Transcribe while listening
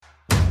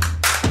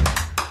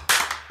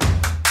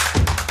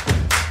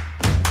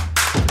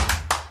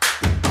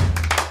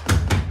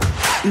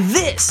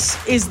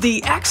This is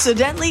the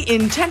Accidentally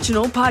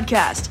Intentional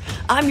Podcast.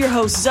 I'm your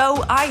host, Zoe.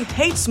 I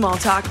hate small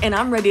talk, and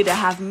I'm ready to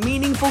have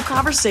meaningful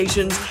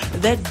conversations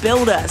that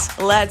build us.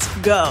 Let's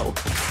go.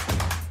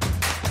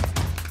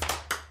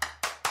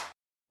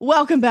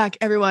 Welcome back,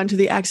 everyone, to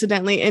the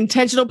Accidentally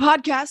Intentional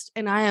Podcast.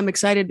 And I am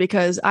excited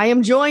because I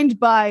am joined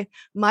by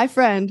my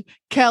friend,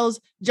 Kels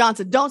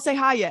Johnson. Don't say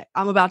hi yet.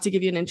 I'm about to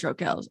give you an intro,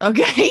 Kels.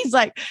 Okay.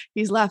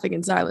 He's laughing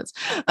in silence.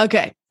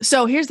 Okay.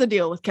 So here's the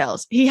deal with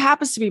Kels. He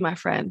happens to be my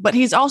friend, but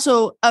he's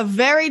also a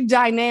very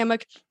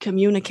dynamic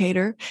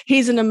communicator.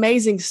 He's an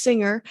amazing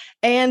singer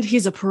and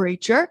he's a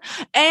preacher.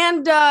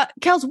 And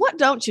Kels, what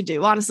don't you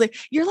do? Honestly,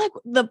 you're like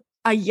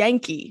a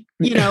Yankee,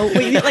 you know,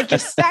 you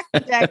stack the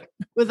deck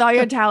with all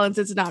your talents.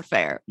 It's not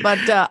fair, but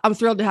I'm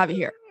thrilled to have you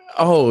here.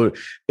 Oh,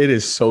 it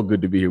is so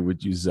good to be here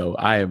with you, Zoe.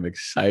 I am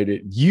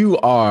excited. You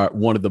are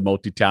one of the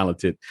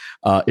multi-talented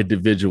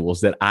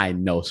individuals that I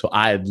know. So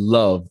I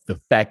love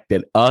the fact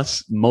that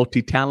us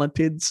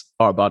multi-talenteds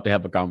are about to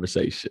have a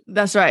conversation.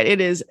 That's right.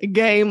 It is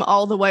game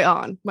all the way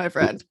on, my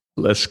friend.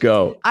 Let's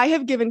go. I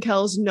have given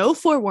Kels no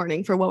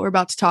forewarning for what we're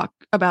about to talk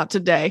about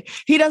today.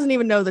 He doesn't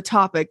even know the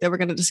topic that we're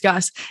going to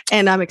discuss.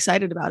 And I'm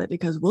excited about it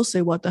because we'll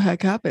see what the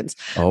heck happens.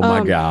 Oh,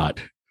 my God.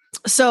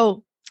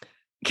 So,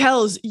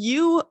 Kels,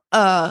 you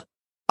are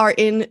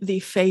in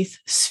the faith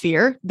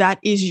sphere. That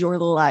is your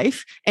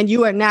life. And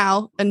you are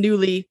now what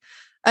do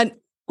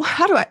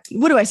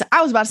I say?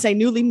 I was about to say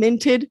newly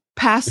minted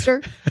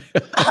pastor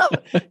of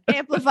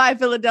Amplify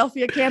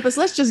Philadelphia campus.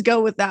 Let's just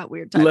go with that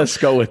weird title. Let's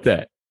go with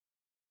that.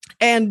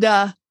 And,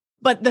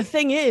 but the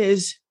thing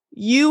is,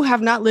 you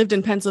have not lived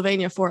in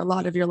Pennsylvania for a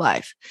lot of your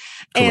life.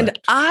 Correct. And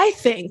I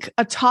think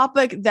a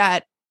topic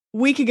that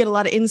we could get a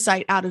lot of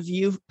insight out of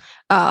you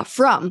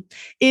from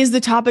is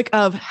the topic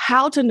of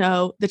how to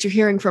know that you're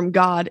hearing from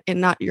God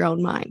and not your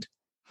own mind.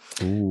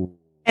 Ooh.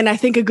 And I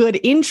think a good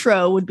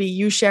intro would be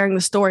you sharing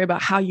the story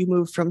about how you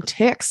moved from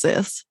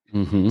Texas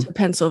to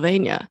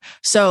Pennsylvania.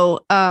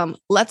 So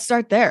let's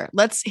start there.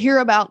 Let's hear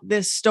about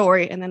this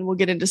story, and then we'll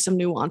get into some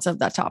nuance of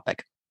that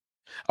topic.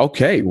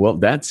 Okay, well,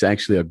 that's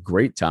actually a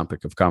great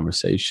topic of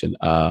conversation.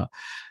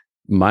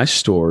 My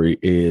story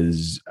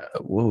is,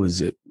 what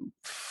was it,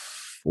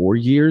 4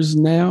 years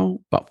now?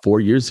 About 4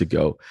 years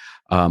ago,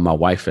 my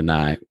wife and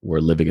I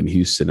were living in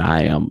Houston.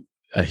 I am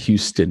a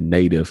Houston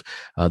native,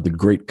 the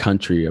great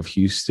country of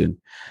Houston.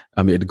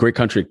 I mean, the great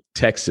country of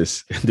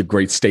Texas, the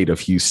great state of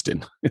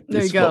Houston.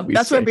 There you go.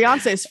 That's where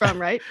Beyonce's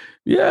from, right?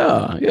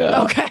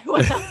 Yeah. Okay,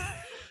 well.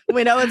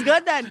 We know it's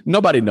good then.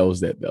 Nobody knows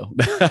that though.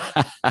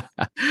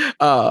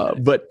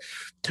 But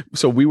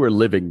so we were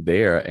living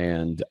there,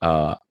 and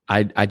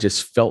I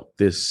just felt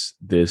this.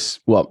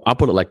 Well, I'll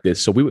put it like this.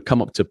 So we would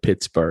come up to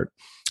Pittsburgh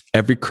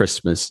every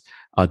Christmas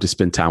to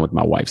spend time with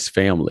my wife's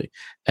family.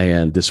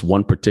 And this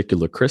one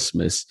particular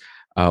Christmas,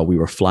 we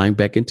were flying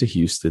back into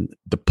Houston.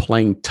 The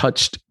plane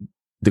touched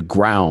the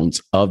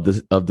grounds of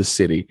the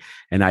city,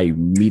 and I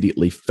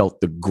immediately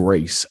felt the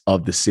grace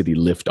of the city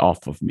lift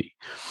off of me.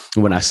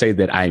 And when I say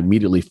that, I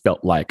immediately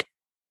felt like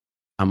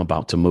I'm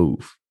about to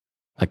move,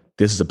 like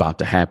this is about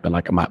to happen,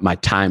 like my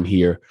time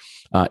here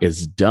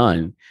is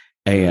done.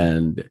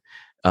 And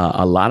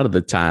a lot of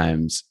the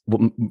times,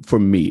 for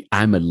me,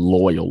 I'm a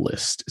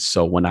loyalist.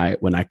 So when I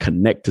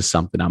connect to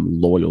something,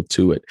 I'm loyal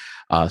to it,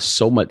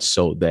 so much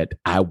so that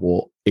I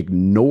will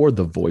ignore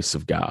the voice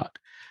of God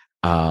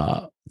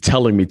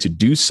telling me to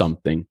do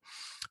something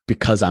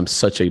because I'm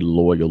such a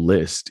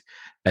loyalist.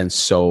 And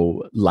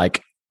so,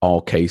 like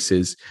all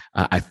cases,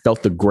 I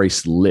felt the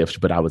grace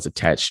lift, but I was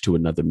attached to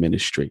another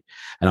ministry.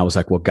 And I was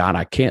like, well, God,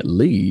 I can't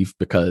leave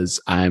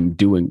because I'm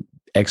doing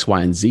X,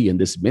 Y, and Z in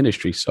this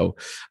ministry. So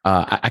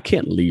I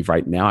can't leave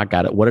right now. I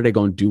got it. What are they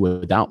going to do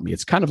without me?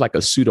 It's kind of like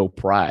a pseudo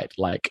pride.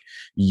 Like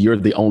you're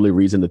the only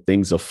reason that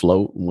things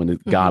afloat, when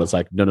God is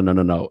like,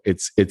 no.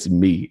 It's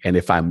me. And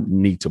if I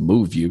need to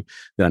move you,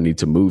 then I need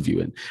to move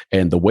you.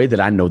 And the way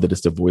that I know that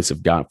it's the voice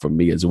of God for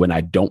me is when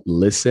I don't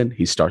listen,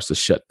 he starts to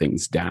shut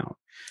things down.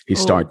 He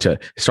starts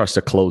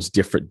to close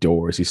different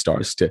doors. He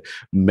starts to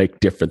make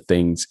different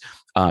things,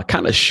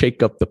 kind of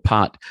shake up the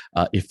pot,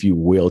 if you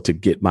will, to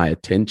get my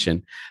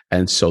attention.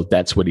 And so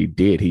that's what he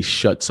did. He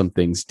shut some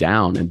things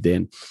down. And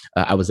then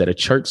I was at a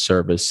church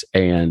service,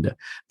 and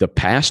the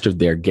pastor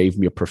there gave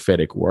me a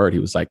prophetic word. He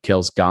was like,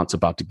 Kels, God's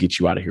about to get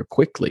you out of here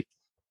quickly.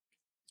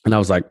 And I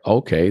was like,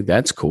 okay,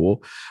 that's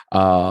cool.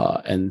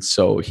 And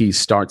so he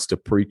starts to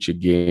preach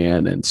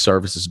again, and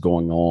service is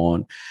going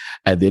on.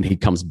 And then he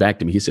comes back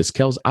to me. He says,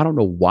 Kels, I don't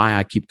know why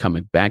I keep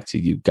coming back to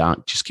you.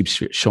 God just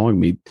keeps showing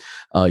me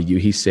you.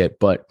 He said,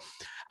 but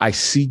I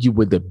see you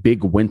with a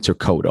big winter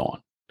coat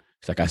on.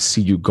 It's like, I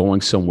see you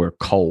going somewhere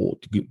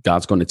cold.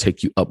 God's going to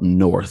take you up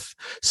north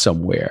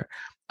somewhere.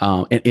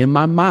 And in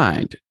my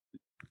mind,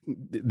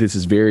 this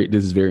is very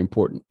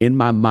important. In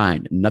my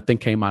mind, nothing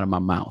came out of my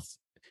mouth.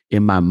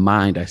 In my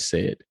mind, I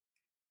said,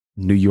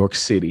 New York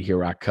City,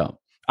 here I come.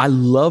 I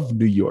love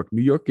New York.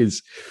 New York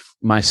is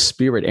my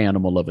spirit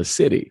animal of a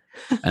city.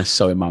 And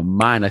so in my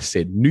mind, I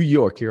said, New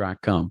York, here I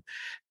come.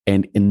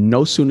 And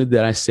no sooner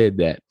did I said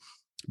that,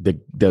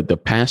 the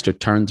pastor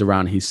turns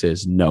around, he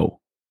says, no,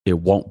 it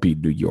won't be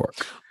New York.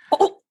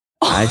 Oh.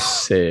 I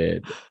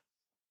said,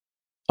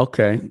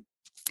 okay,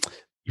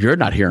 you're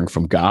not hearing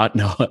from God.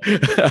 No.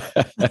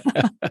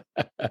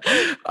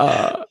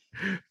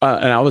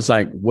 And I was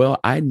like, well,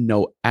 I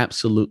know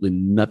absolutely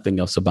nothing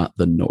else about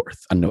the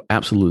North. I know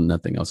absolutely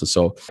nothing else. And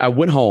so I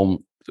went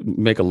home,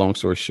 make a long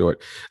story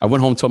short. I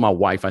went home, told my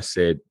wife, I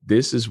said,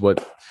 this is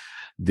what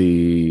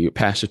the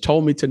pastor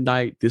told me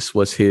tonight. This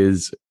was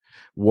his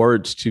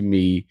words to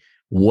me.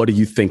 What do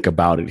you think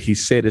about it? He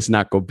said, it's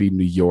not going to be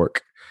New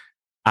York.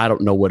 I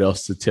don't know what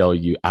else to tell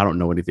you. I don't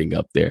know anything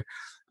up there.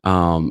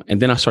 And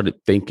then I started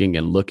thinking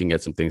and looking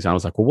at some things. I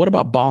was like, well, what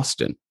about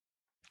Boston?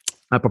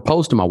 I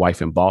proposed to my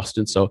wife in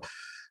Boston. So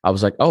I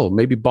was like, oh,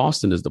 maybe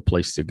Boston is the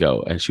place to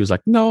go. And she was like,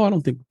 no, I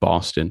don't think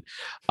Boston.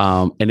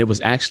 And it was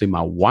actually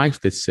my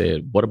wife that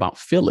said, what about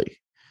Philly?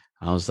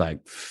 I was like,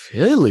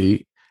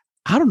 Philly?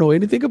 I don't know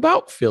anything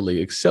about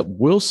Philly except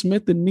Will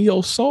Smith and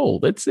Neo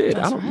Soul. That's it.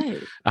 I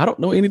don't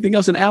know anything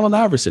else. And Allen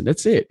Iverson.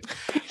 That's it.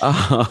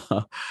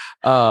 And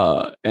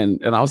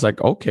I was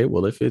like, okay,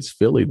 well, if it's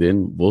Philly,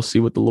 then we'll see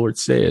what the Lord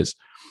says.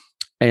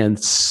 And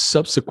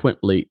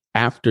subsequently,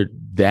 after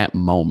that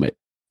moment,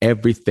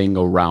 everything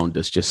around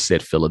us just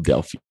said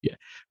Philadelphia.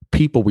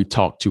 People we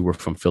talked to were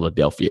from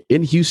Philadelphia.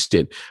 In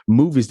Houston,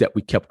 movies that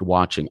we kept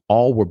watching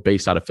all were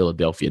based out of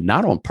Philadelphia,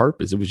 not on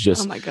purpose. It was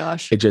just, oh my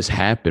gosh, it just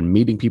happened.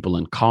 Meeting people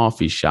in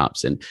coffee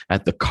shops and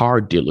at the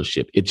car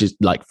dealership. It just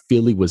like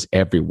Philly was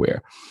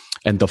everywhere.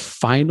 And the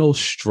final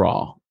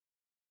straw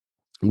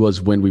was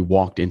when we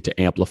walked into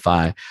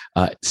Amplify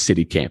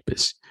City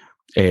Campus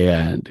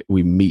and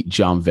we meet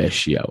John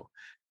Vecchio.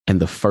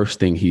 And the first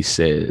thing he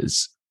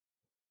says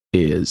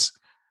is,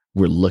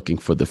 we're looking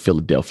for the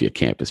Philadelphia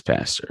campus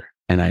pastor.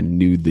 And I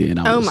knew then.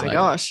 Oh my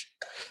gosh.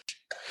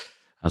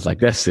 I was like,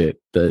 that's it.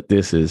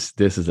 This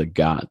is a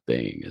God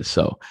thing. And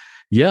so,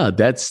 yeah,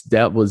 that's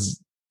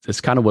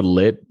kind of what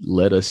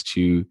led us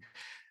to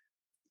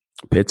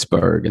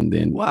Pittsburgh and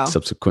then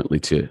subsequently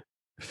to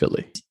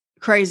Philly.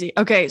 Crazy.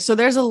 Okay. So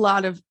there's a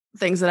lot of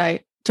things that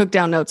I took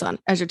down notes on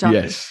as you're talking.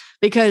 Yes.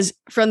 Because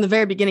from the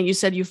very beginning, you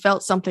said you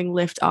felt something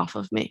lift off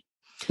of me.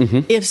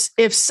 Mm-hmm.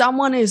 If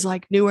someone is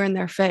like newer in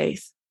their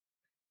faith,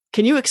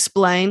 can you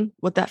explain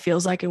what that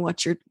feels like and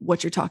what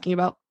you're talking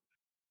about?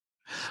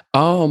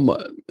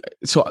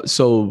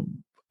 So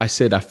I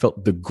said I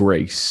felt the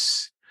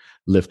grace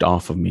lift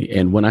off of me.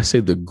 And when I say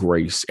the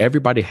grace,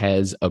 everybody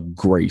has a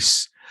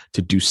grace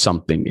to do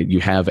something. You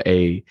have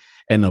an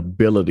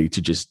ability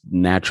to just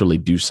naturally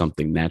do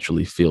something,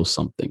 naturally feel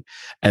something.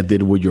 And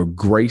then when your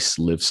grace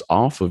lifts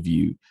off of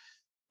you,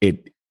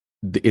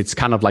 it's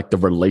kind of like the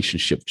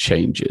relationship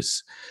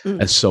changes.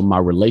 And so my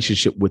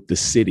relationship with the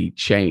city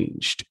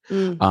changed.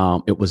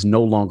 It was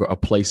no longer a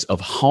place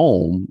of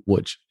home,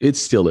 which it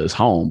still is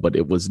home, but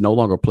it was no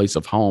longer a place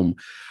of home,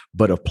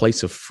 but a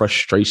place of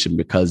frustration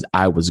because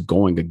I was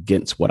going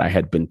against what I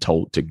had been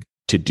told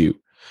to do.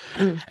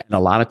 And a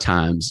lot of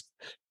times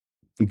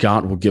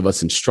God will give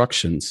us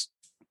instructions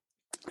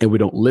and we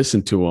don't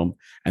listen to them.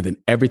 And then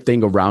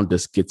everything around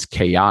us gets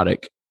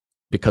chaotic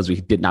because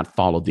we did not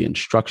follow the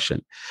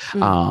instruction.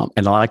 And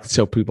I like to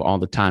tell people all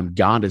the time,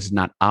 God is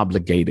not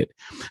obligated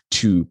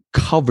to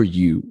cover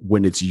you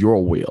when it's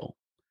your will.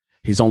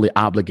 He's only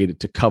obligated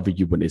to cover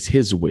you when it's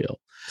his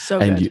will. So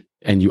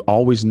and you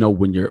always know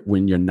when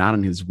you're not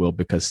in his will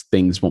because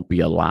things won't be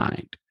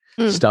aligned.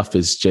 Stuff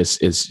is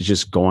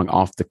just going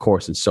off the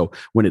course. And so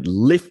when it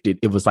lifted,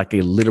 it was like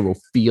a literal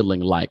feeling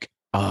like,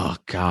 oh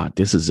God,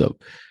 this is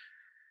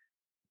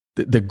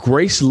the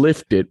grace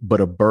lifted,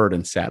 but a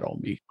burden sat on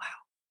me.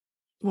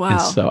 Wow.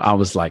 And so I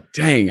was like,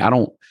 dang, I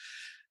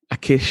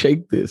can't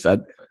shake this. I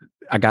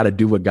got to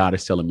do what God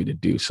is telling me to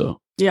do.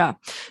 So, yeah.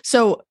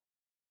 So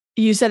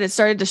you said it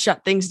started to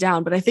shut things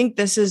down, but I think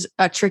this is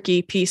a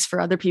tricky piece for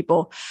other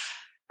people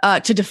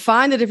to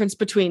define the difference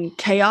between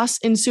chaos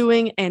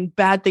ensuing and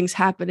bad things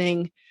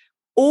happening,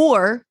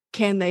 or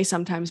can they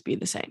sometimes be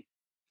the same?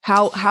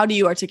 How do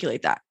you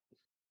articulate that?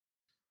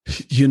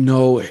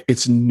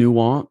 It's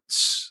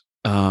nuance,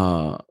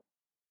 but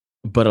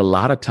a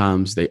lot of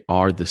times they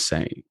are the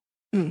same.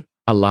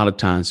 A lot of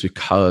times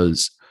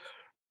because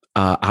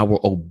our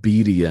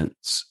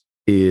obedience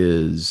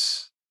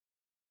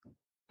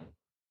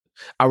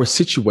our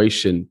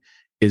situation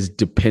is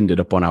dependent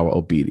upon our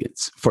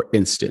obedience. For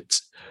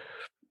instance,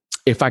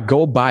 if I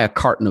go buy a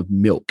carton of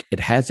milk, it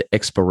has an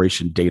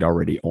expiration date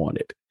already on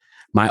it.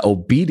 My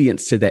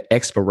obedience to that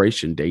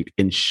expiration date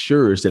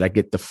ensures that I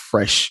get the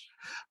fresh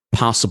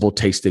possible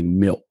tasting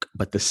milk.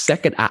 But the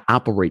second I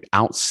operate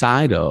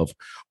outside of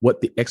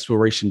what the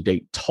expiration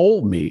date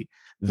told me,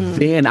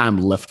 then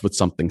I'm left with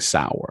something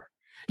sour.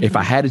 If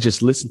I had to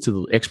just listen to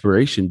the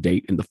expiration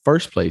date in the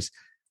first place,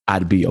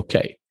 I'd be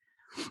okay.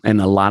 And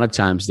a lot of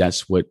times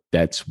that's what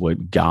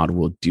God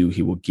will do.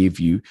 He will give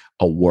you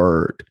a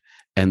word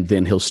and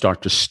then he'll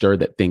start to stir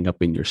that thing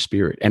up in your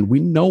spirit. And we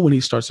know when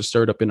he starts to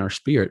stir it up in our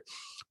spirit,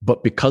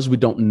 but because we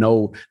don't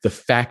know the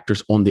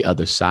factors on the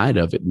other side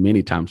of it,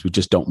 many times we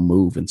just don't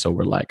move. And so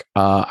we're like,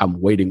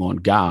 I'm waiting on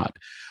God.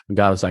 And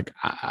God is like,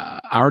 I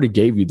already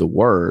gave you the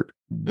word.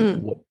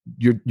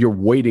 You're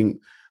waiting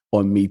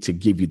on me to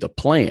give you the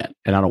plan.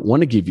 And I don't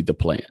want to give you the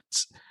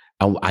plans.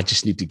 I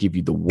just need to give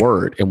you the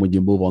word. And when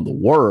you move on the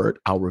word,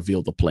 I'll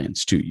reveal the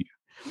plans to you.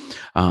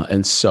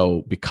 And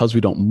so because we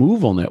don't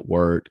move on that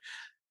word,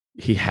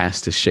 he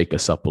has to shake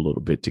us up a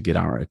little bit to get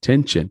our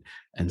attention.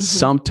 And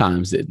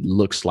sometimes it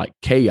looks like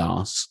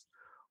chaos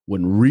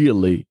when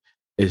really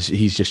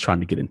he's just trying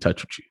to get in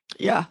touch with you.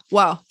 Yeah.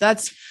 Wow.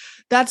 That's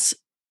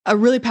a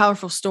really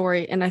powerful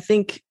story. And I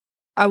think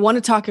I want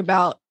to talk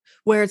about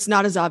where it's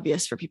not as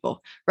obvious for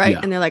people, right? Yeah.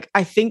 And they're like,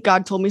 I think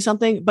God told me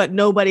something, but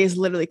nobody is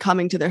literally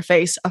coming to their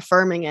face,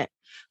 affirming it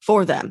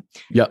for them.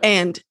 Yep.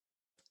 And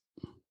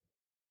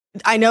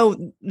I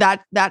know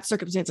that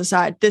circumstance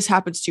aside, this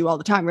happens to you all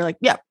the time. We're like,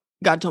 yeah,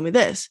 God told me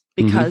this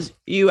because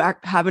you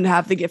happen to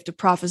have the gift of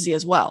prophecy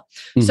as well.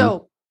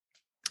 So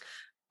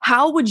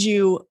how would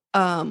you,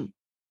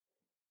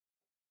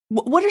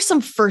 what are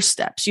some first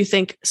steps you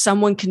think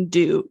someone can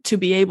do to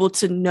be able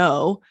to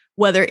know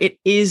whether it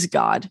is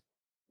God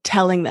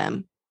telling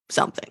them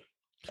something?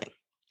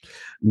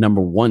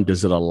 Number one,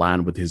 does it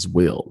align with his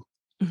will?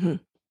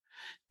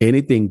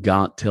 Anything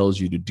God tells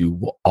you to do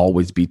will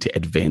always be to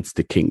advance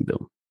the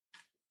kingdom.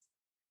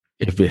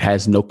 If it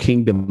has no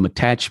kingdom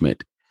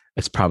attachment,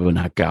 it's probably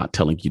not God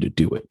telling you to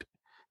do it.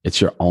 It's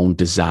your own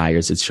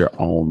desires. It's your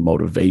own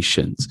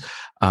motivations.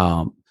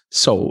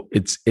 So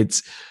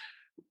it's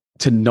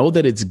to know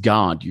that it's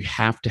God, you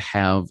have to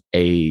have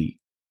a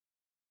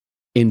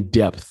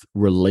in-depth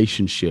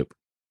relationship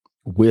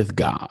with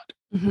God,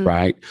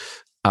 right?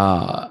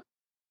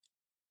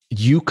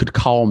 You could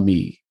call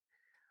me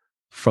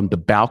from the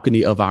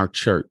balcony of our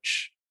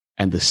church,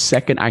 and the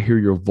second I hear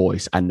your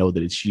voice, I know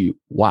that it's you.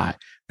 Why?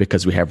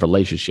 Because we have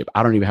relationship.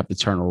 I don't even have to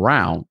turn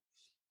around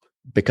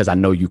because I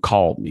know you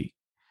called me.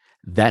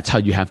 That's how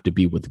you have to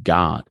be with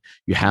God.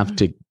 You have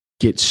to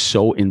get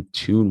so in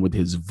tune with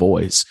his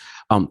voice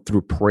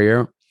through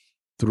prayer,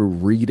 through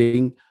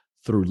reading,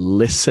 through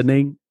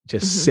listening,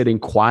 just sitting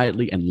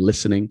quietly and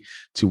listening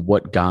to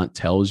what God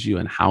tells you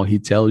and how he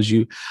tells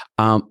you.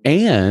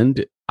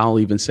 And I'll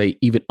even say,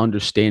 even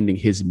understanding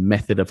his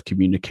method of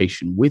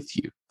communication with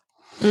you.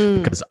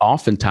 Because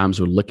oftentimes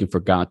we're looking for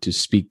God to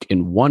speak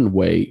in one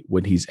way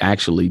when he's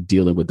actually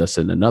dealing with us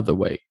in another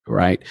way,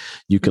 right?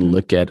 You can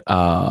look at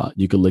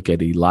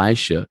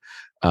Elisha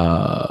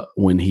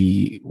when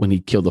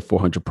he killed the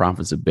 400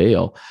 prophets of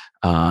Baal,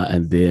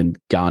 and then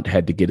God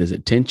had to get his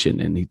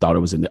attention, and he thought it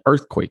was in the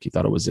earthquake, he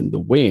thought it was in the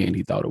wind,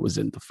 he thought it was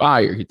in the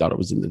fire, he thought it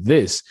was in the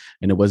this,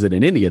 and it wasn't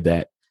in any of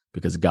that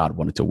because God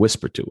wanted to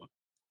whisper to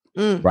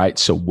him, right?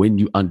 So when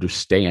you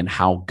understand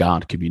how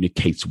God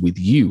communicates with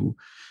you,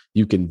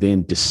 you can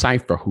then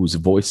decipher whose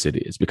voice it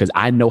is, because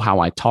I know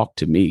how I talk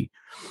to me.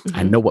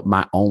 I know what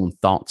my own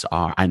thoughts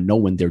are. I know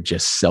when they're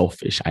just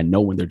selfish. I know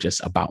when they're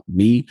just about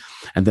me.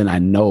 And then I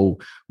know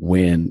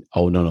when,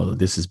 oh, no,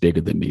 this is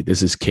bigger than me.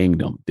 This is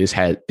kingdom. This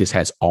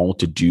has all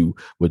to do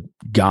with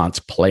God's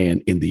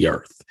plan in the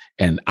earth.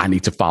 And I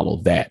need to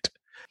follow that.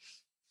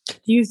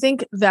 Do you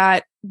think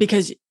that,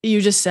 because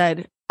you just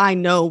said, I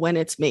know when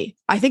it's me,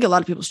 I think a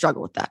lot of people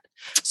struggle with that.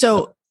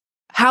 So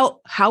how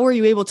are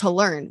you able to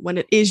learn when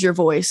it is your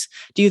voice?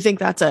 Do you think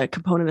that's a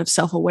component of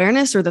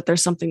self-awareness, or that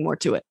there's something more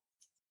to it?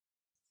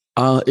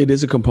 It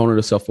is a component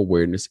of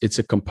self-awareness. It's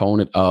a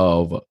component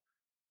of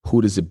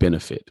who does it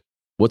benefit?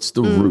 What's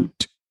the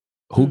root?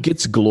 Who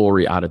gets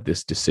glory out of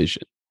this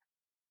decision?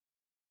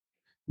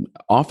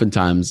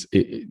 Oftentimes,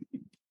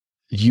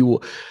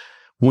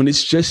 when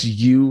it's just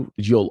you,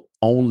 you'll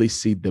only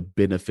see the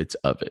benefits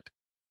of it.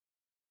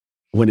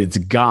 When it's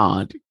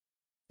God,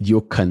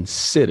 you'll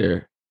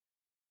consider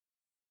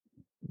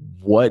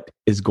what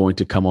is going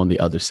to come on the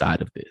other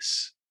side of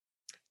this.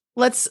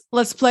 Let's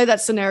play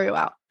that scenario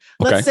out.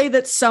 Okay. Let's say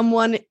that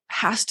someone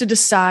has to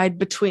decide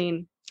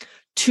between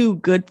two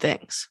good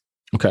things.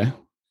 Okay.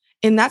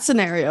 In that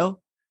scenario,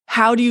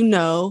 how do you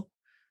know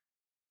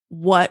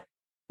what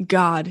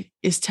God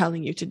is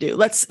telling you to do?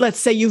 Let's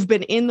say you've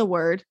been in the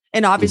word,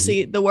 and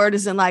obviously the word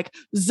isn't like,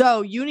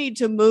 Zoe, you need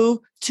to move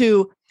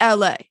to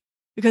LA,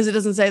 because it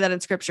doesn't say that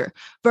in scripture,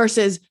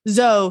 versus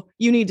Zoe,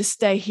 you need to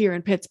stay here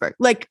in Pittsburgh,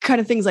 like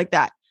kind of things like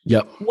that.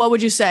 Yep. What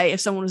would you say if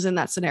someone was in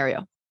that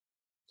scenario?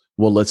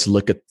 Well, let's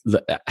look at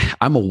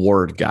I'm a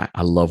word guy.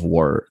 I love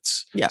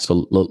words. Yeah.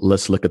 So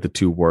let's look at the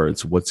two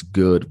words, what's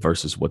good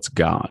versus what's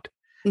God.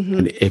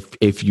 And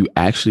if you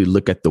actually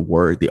look at the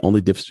word, the only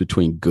difference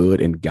between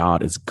good and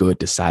God is good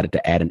decided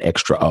to add an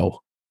extra O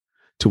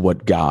to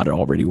what God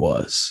already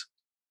was.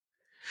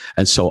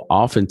 And so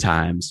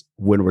oftentimes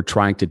when we're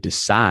trying to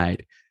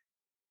decide,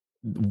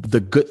 the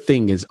good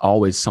thing is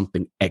always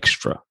something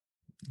extra.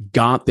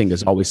 God thing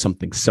is always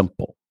something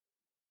simple.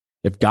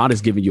 If God is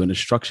giving you an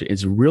instruction,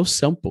 it's real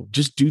simple.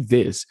 Just do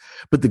this.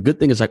 But the good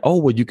thing is like, oh,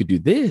 well, you could do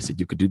this and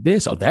you could do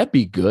this. Oh, that'd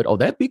be good. Oh,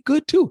 that'd be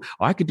good too.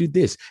 Oh, I could do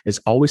this. It's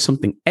always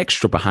something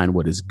extra behind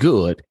what is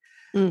good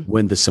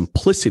when the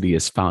simplicity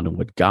is found in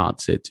what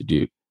God said to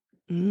do.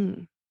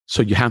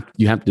 So you have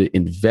to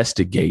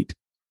investigate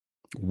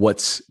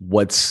what's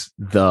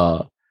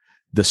the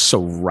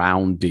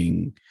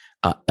surrounding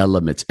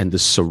elements and the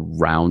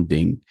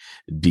surrounding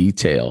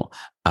detail.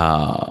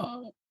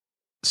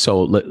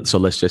 so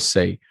let's just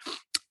say,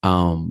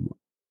 um,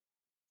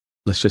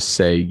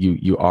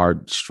 you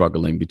are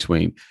struggling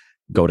between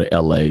go to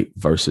LA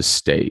versus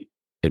stay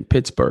in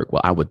Pittsburgh.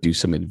 Well, I would do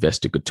some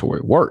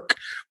investigatory work.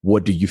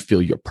 What do you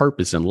feel your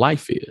purpose in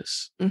life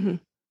is? Mm-hmm.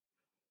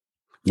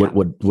 Yeah.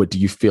 What do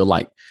you feel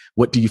like?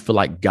 What do you feel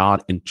like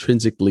God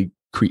intrinsically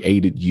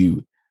created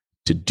you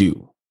to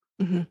do?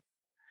 Mm-hmm.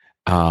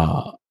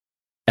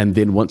 And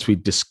then once we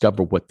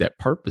discover what that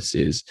purpose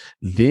is,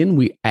 then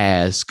we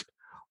ask,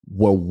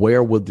 well,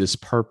 where will this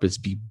purpose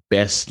be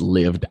best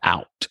lived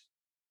out?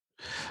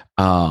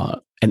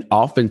 And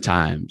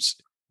oftentimes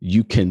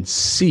you can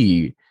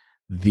see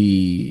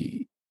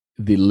the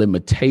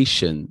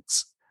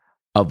limitations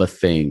of a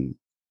thing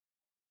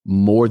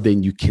more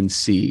than you can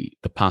see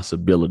the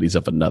possibilities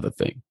of another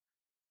thing.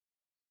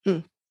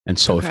 And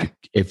so Okay.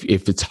 if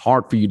it's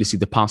hard for you to see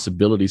the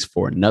possibilities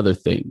for another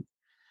thing,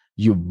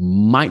 you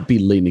might be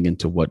leaning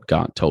into what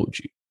God told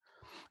you.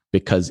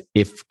 Because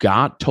if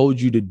God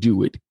told you to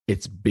do it,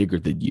 it's bigger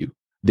than you.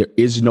 There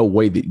is no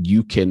way that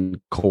you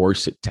can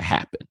coerce it to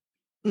happen.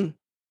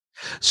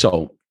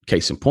 So,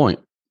 case in point,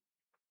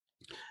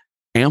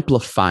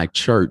 Amplify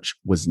Church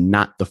was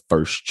not the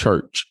first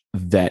church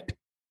that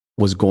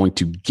was going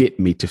to get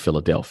me to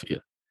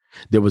Philadelphia.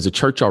 There was a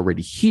church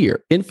already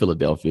here in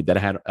Philadelphia that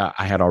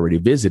I had already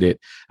visited.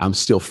 I'm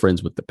still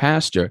friends with the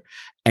pastor,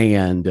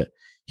 and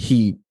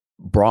he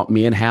brought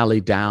me and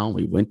Hallie down.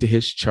 We went to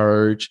his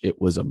church. It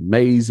was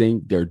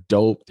amazing. They're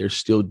dope. They're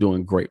still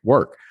doing great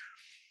work.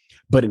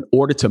 But in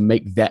order to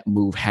make that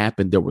move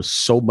happen, there was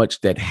so much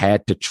that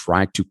had to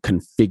try to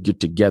configure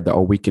together.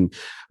 Or we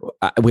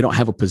don't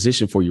have a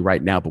position for you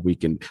right now, but we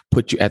can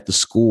put you at the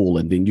school,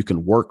 and then you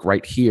can work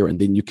right here, and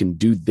then you can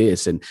do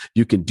this and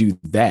you can do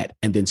that.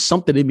 And then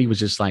something in me was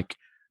just like,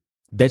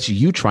 that's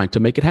you trying to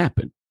make it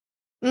happen.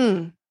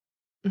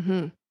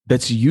 Mm-hmm.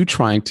 That's you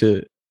trying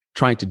to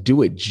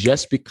do it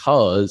just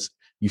because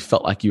you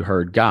felt like you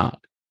heard God.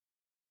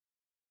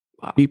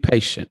 Wow. Be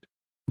patient.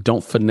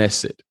 Don't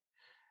finesse it.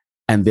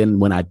 And then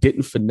when I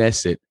didn't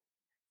finesse it,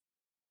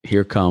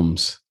 here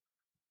comes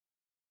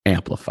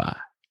Amplify.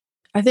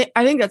 I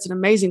think that's an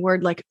amazing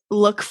word. Like,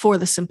 look for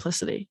the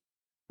simplicity,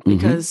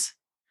 because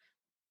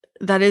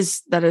that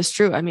is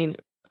true. I mean,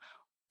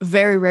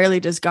 very rarely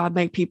does God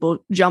make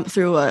people jump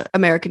through a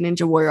American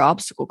Ninja Warrior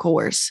obstacle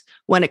course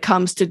when it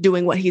comes to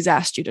doing what he's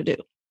asked you to do.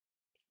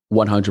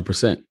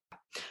 100%.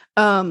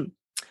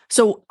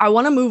 So I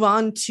want to move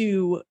on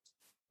to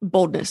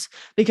boldness,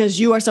 because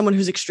you are someone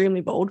who's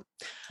extremely bold.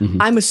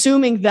 I'm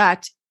assuming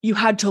that you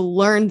had to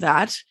learn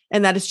that,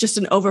 and that it's just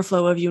an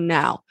overflow of you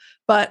now.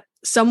 But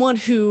someone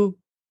who,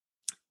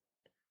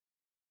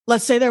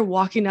 let's say they're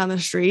walking down the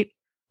street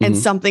and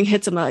something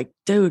hits them, like,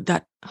 dude,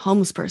 that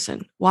homeless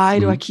person, why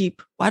do I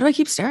keep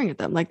staring at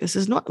them? Like, this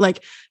is not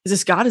like, is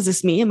this God? Is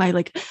this me? Am I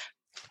like,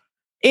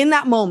 in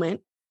that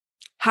moment,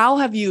 how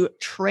have you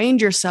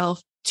trained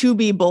yourself to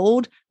be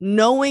bold,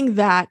 knowing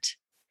that,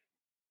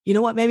 you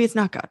know what, maybe it's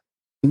not God?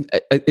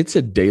 It's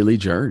a daily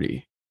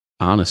journey.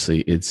 Honestly,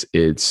 it's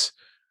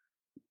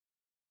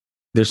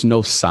there's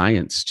no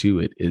science to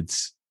it.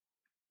 It's,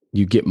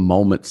 you get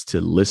moments to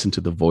listen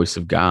to the voice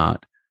of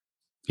God,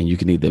 and you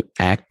can either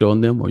act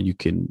on them or you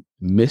can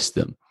miss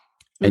them.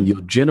 And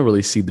you'll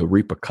generally see the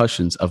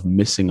repercussions of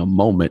missing a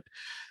moment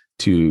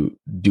to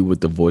do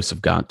what the voice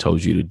of God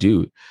told you to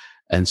do.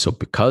 And so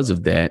because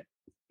of that,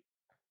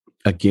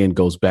 again,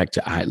 goes back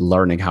to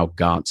learning how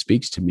God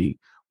speaks to me.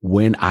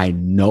 When I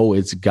know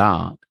it's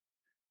God,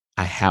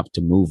 I have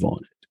to move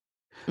on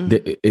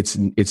it.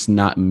 It's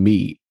not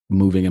me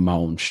moving in my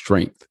own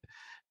strength.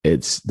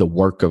 It's the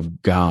work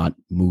of God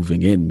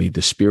moving in me,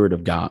 the Spirit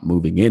of God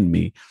moving in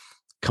me,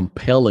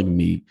 compelling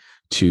me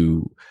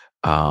to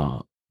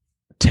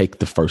take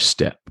the first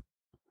step.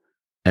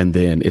 And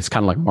then it's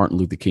kind of like Martin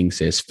Luther King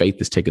says, faith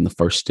is taking the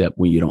first step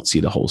when you don't see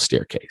the whole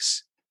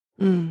staircase.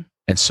 And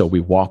so we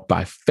walk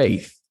by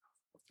faith,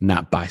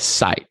 not by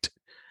sight.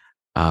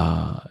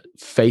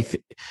 Faith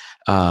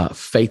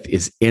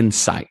is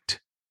insight,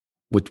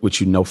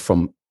 which you know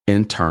from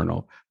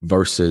internal,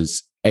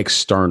 versus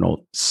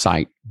external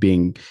sight,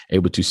 being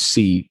able to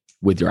see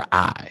with your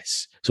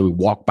eyes. So we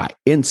walk by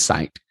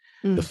insight,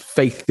 the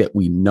faith that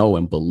we know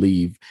and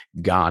believe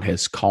God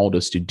has called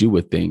us to do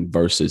a thing,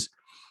 versus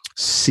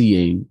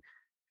seeing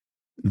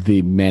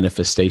the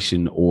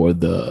manifestation or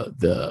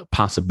the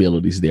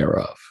possibilities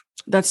thereof.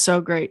 That's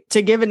so great.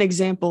 To give an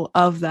example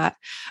of that,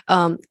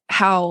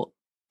 how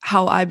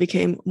I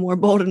became more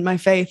bold in my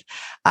faith.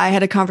 I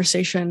had a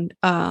conversation,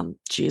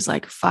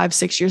 like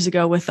 5-6 years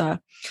ago with a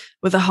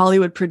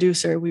Hollywood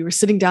producer. We were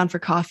sitting down for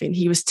coffee, and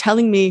he was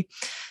telling me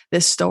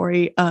this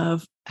story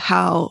of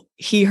how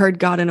he heard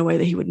God in a way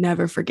that he would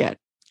never forget.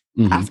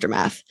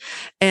 Aftermath.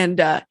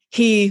 And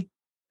he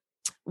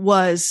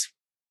was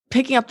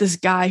picking up this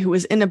guy who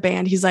was in a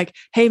band. He's like,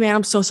 hey man,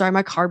 I'm so sorry,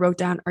 my car broke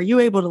down. Are you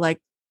able to like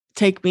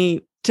take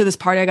me to this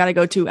party I got to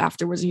go to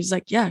afterwards? And he's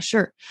like, yeah,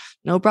 sure.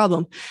 No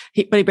problem.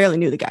 But he barely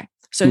knew the guy.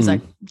 So he's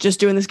like, just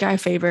doing this guy a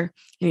favor.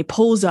 And he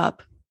pulls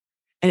up,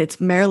 and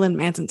it's Marilyn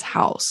Manson's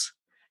house.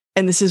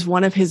 And this is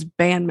one of his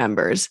band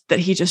members that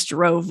he just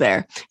drove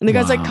there. And the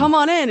guy's like, come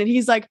on in. And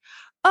he's like,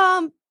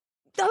 no,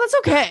 that's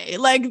okay.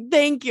 Like,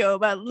 thank you,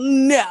 but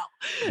no.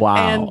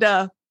 Wow.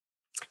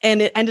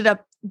 And it ended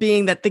up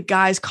being that the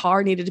guy's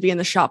car needed to be in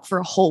the shop for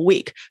a whole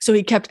week. So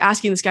he kept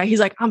asking this guy, he's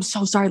like, I'm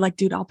so sorry. Like,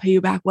 dude, I'll pay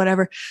you back,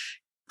 whatever.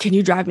 Can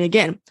you drive me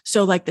again?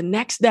 So like the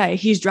next day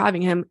he's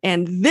driving him,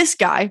 and this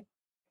guy,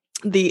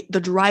 the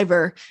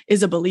driver,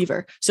 is a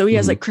believer. So he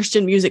has like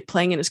Christian music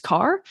playing in his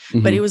car,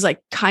 but it was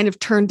like kind of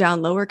turned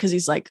down lower because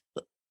he's like,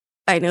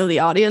 I know the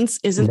audience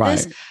isn't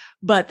this,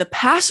 but the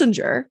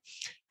passenger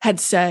had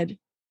said,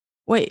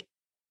 wait,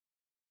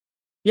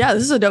 yeah,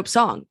 this is a dope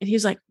song. And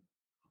he's like,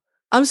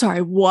 I'm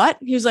sorry, what?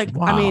 He was like,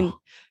 I mean,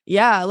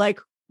 yeah, like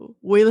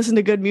we listen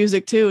to good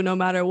music too, no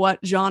matter what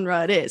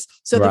genre it is.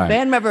 So the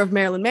band member of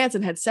Marilyn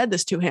Manson had said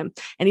this to him.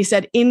 And he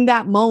said, in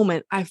that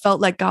moment, I felt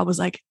like God was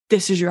like,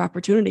 this is your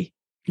opportunity.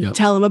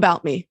 Tell him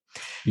about me.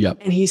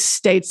 And he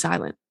stayed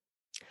silent.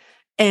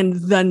 And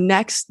the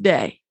next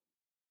day,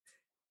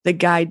 the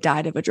guy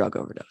died of a drug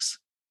overdose.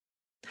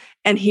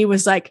 And he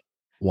was like,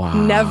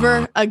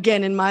 never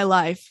again in my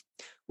life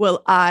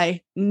will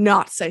I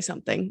not say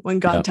something when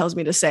God tells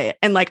me to say it.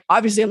 And like,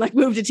 obviously I'm like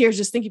moved to tears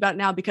just thinking about it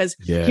now, because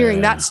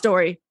hearing that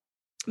story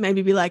made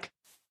me be like,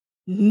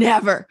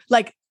 never.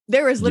 Like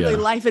there is literally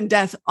life and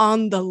death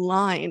on the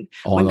line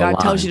when God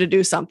tells you to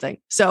do something.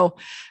 So,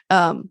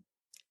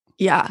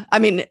 yeah, I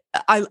mean,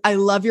 I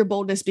love your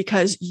boldness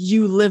because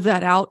you live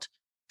that out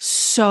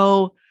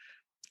so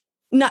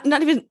not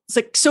even, it's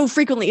like so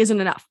frequently isn't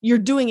enough. You're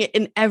doing it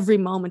in every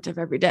moment of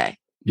every day.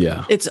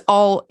 Yeah.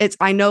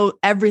 I know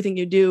everything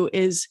you do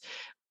is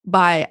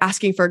by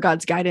asking for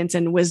God's guidance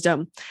and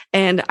wisdom.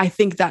 And I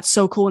think that's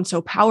so cool and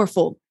so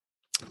powerful,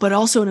 but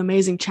also an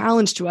amazing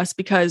challenge to us,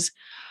 because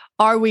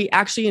are we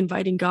actually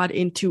inviting God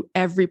into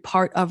every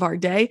part of our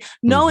day,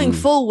 knowing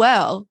full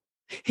well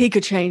he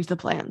could change the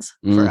plans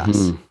for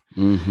us?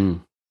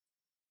 And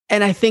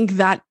I think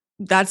that's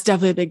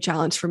definitely a big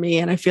challenge for me.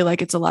 And I feel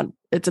like it's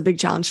a big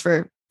challenge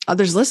for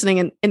others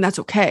listening, and that's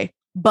okay.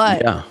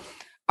 But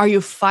are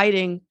you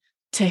fighting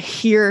to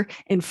hear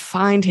and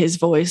find his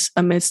voice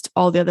amidst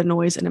all the other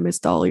noise and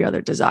amidst all your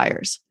other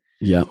desires?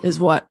 Is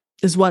what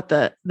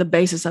the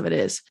basis of it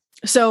is.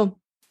 So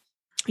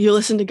you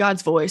listen to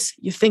God's voice,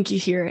 you think you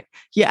hear it,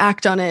 you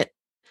act on it.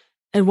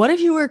 And what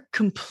if you were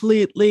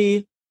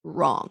completely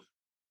wrong?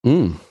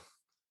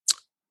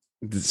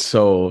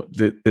 So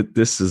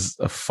this is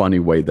a funny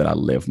way that I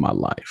live my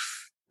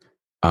life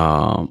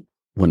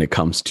when it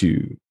comes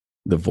to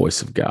the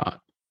voice of God.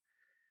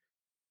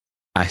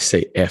 I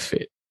say, F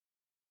it.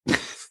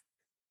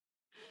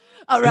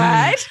 All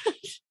right.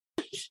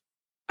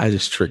 I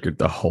just triggered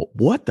the whole,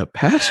 what the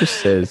pastor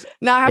says.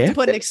 Now I have to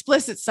put an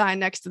explicit sign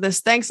next to this.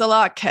 Thanks a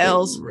lot,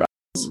 Kels.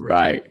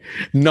 Right.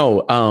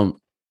 No,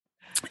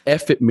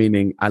 F it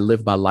meaning I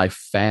live my life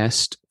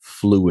fast,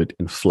 fluid,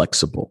 and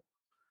flexible.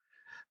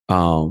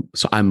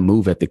 So I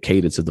move at the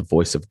cadence of the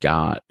voice of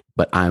God,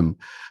 but I'm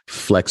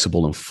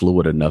flexible and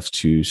fluid enough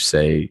to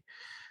say,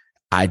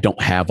 I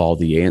don't have all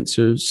the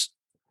answers.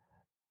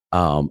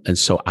 And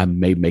so I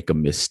may make a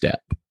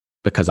misstep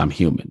because I'm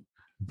human.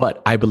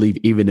 But I believe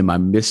even in my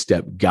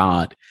misstep,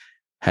 God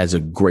has a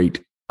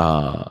great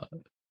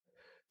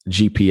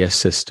GPS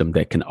system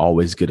that can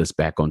always get us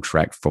back on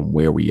track from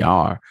where we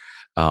are.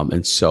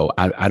 And so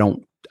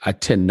I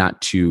tend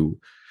not to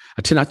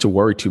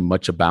worry too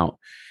much about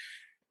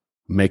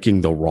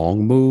making the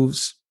wrong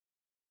moves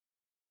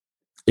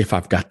if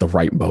I've got the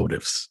right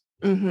motives.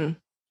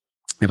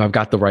 If I've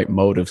got the right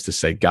motives to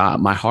say,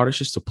 God, my heart is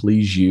just to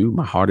please you.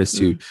 My heart is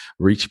to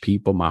reach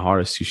people. My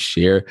heart is to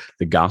share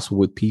the gospel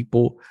with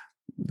people.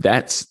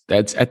 That's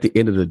at the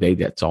end of the day,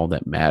 that's all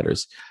that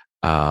matters.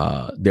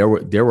 There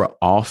were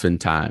often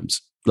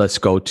times, let's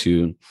go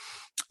to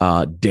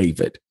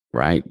David,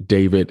 right?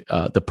 David,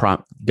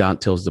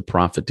 God tells the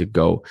prophet to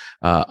go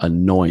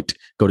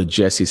go to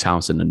Jesse's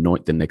house and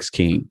anoint the next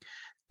king.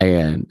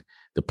 And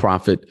the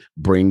prophet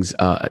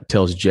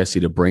tells Jesse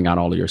to bring out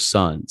all of your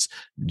sons.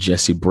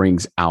 Jesse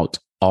brings out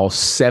all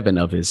 7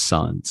 of his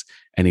sons,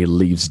 and he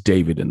leaves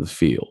David in the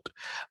field.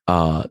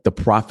 The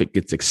prophet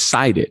gets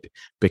excited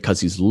because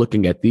he's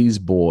looking at these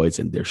boys,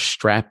 and they're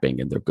strapping,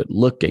 and they're good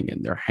looking,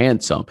 and they're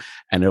handsome.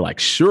 And they're like,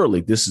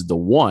 surely this is the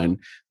one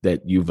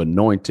that you've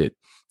anointed.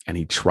 And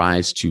he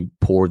tries to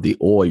pour the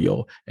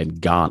oil, and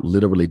God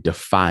literally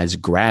defies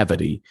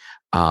gravity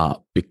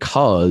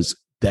because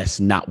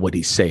that's not what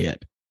he said.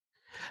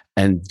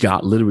 And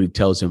God literally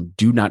tells him,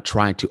 do not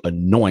try to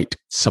anoint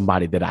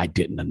somebody that I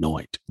didn't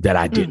anoint, that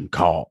I didn't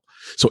call.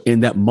 So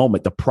in that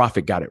moment, the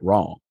prophet got it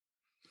wrong,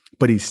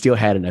 but he still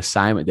had an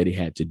assignment that he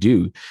had to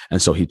do.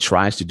 And so he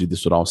tries to do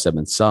this with all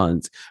 7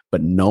 sons,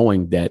 but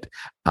knowing that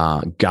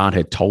God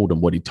had told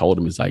him what he told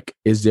him, is like,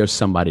 is there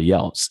somebody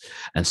else?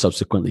 And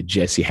subsequently,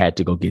 Jesse had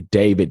to go get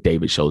David.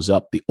 David shows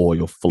up, the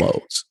oil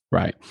flows,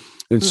 right?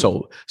 And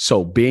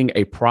so being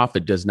a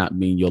prophet does not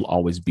mean you'll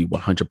always be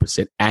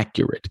 100%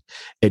 accurate.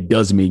 It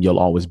does mean you'll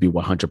always be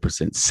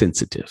 100%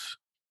 sensitive.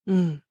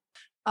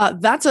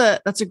 That's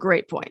a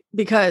great point,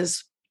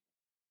 because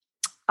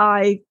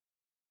I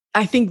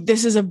I think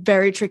this is a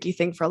very tricky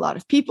thing for a lot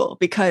of people,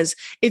 because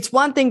it's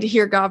one thing to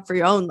hear God for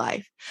your own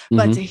life,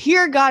 but to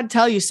hear God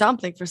tell you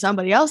something for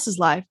somebody else's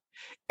life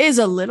is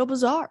a little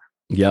bizarre.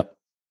 Yep.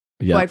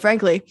 Quite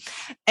frankly.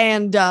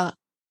 And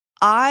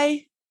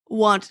I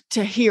want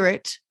to hear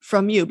it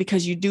from you,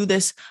 because you do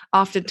this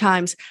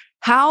oftentimes.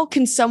 How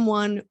can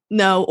someone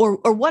know,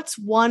 or what's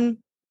one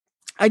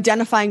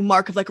identifying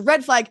mark of like a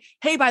red flag?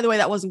 Hey, by the way,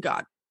 that wasn't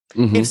God.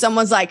 If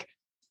someone's like,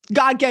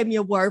 God gave me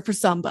a word for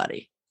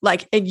somebody,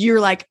 like, and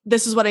you're like,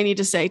 this is what I need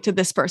to say to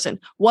this person.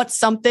 What's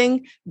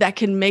something that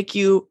can make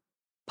you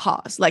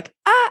pause? Like,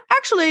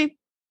 actually,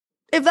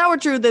 if that were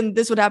true, then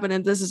this would happen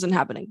and this isn't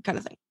happening, kind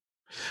of thing.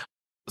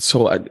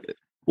 So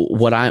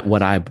what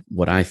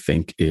I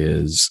think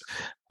is,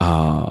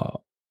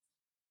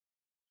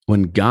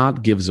 when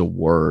God gives a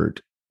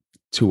word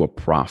to a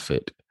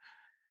prophet,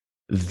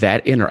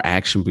 that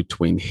interaction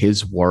between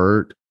his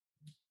word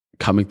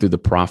coming through the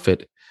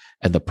prophet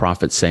and the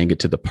prophet saying it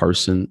to the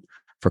person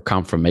for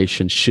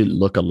confirmation should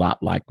look a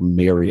lot like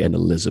Mary and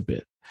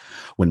Elizabeth.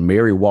 When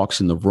Mary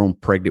walks in the room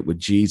pregnant with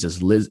Jesus,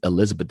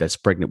 Elizabeth, that's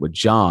pregnant with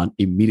John,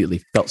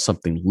 immediately felt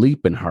something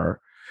leap in her,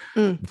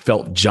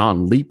 felt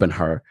John leap in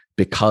her,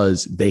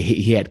 because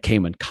he had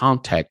came in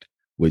contact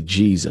with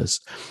Jesus.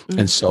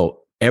 And so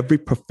every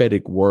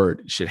prophetic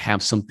word should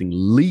have something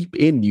leap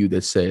in you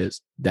that says,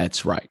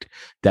 that's right,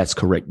 that's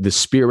correct. The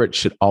Spirit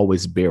should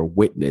always bear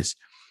witness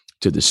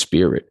to the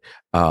Spirit.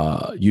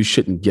 You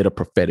shouldn't get a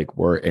prophetic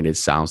word and it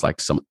sounds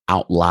like some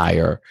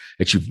outlier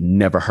that you've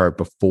never heard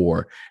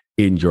before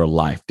in your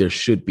life. There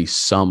should be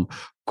some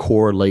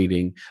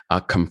correlating,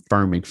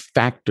 confirming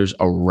factors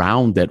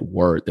around that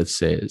word that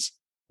says,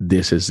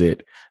 this is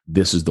it.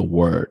 This is the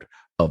word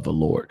of the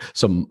Lord.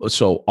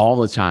 So all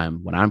the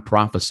time when I'm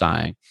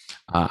prophesying,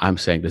 I'm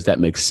saying, does that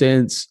make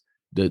sense?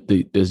 Do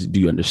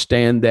you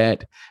understand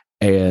that?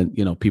 And,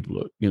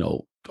 people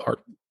are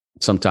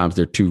sometimes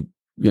they're too,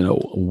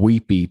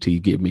 weepy to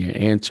give me an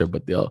answer,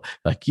 but they'll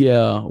like,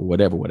 yeah,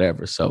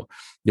 whatever. So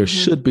there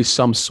should be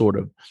some sort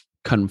of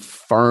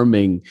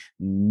confirming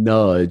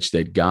nudge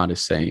that God is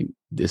saying,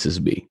 this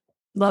is me.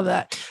 Love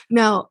that.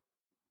 Now,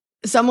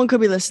 someone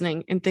could be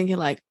listening and thinking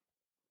like,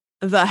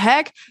 the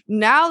heck?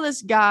 Now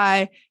this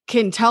guy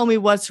can tell me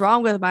what's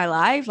wrong with my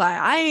life. Like,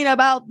 I ain't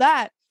about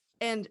that.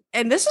 And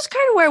this is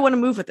kind of where I want to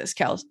move with this,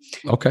 Kels.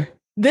 Okay.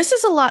 This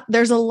is a lot.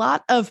 There's a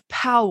lot of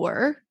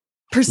power,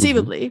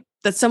 perceivably,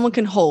 that someone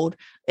can hold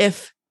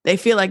if they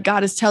feel like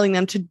God is telling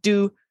them to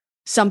do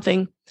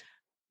something,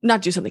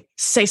 not do something,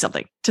 say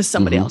something to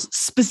somebody else,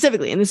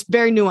 specifically in this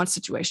very nuanced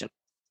situation.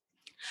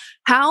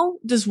 How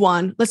does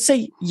one, let's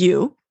say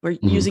you, we're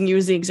using you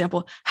as the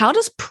example, how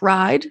does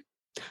pride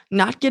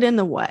not get in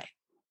the way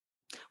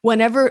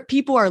whenever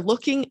people are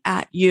looking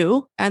at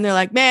you and they're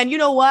like, man, you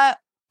know what?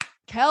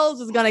 Kels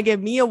is going to give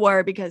me a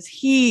word because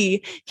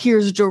he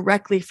hears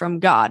directly from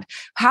God.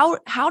 How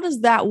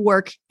does that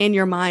work in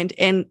your mind?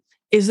 And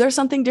is there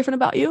something different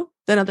about you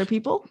than other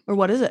people, or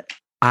what is it?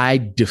 I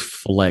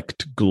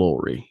deflect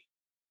glory.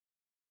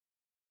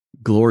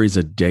 Glory is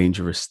a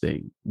dangerous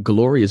thing.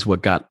 Glory is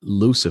what got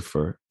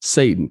Lucifer,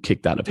 Satan,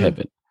 kicked out of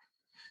heaven.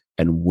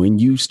 And when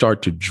you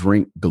start to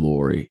drink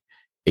glory,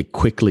 it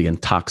quickly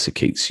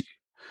intoxicates you.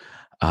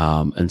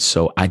 And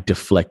so I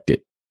deflect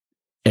it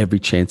every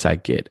chance I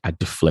get. I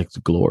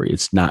deflect glory.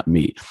 It's not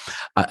me.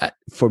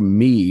 For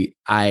me,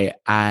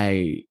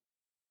 I'm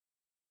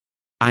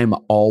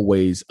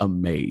always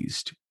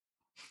amazed.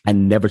 I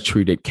never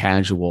treat it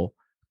casual,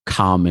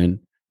 common,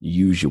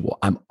 usual.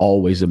 I'm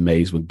always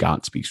amazed when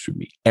God speaks through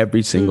me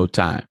every single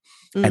time.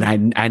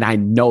 And I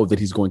know that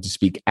he's going to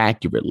speak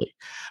accurately,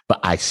 but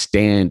I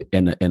stand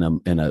in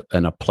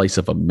a place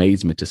of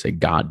amazement to say,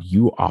 God,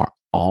 you are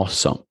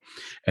awesome.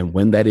 And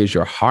when that is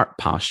your heart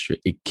posture,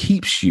 it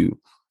keeps you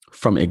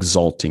from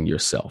exalting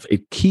yourself.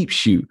 It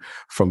keeps you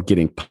from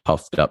getting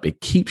puffed up.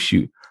 It keeps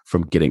you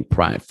from getting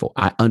prideful.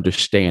 I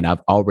understand.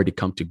 I've already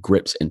come to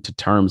grips and to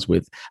terms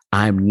with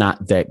I'm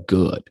not that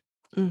good.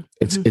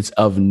 It's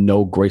of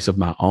no grace of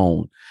my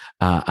own.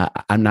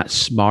 I'm not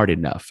smart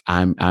enough.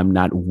 I'm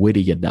not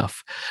witty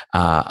enough.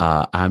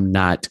 I'm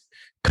not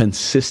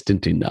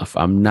consistent enough.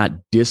 I'm not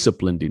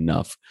disciplined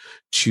enough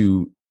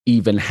to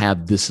even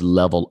have this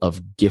level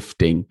of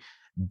gifting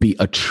be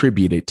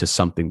attributed to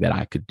something that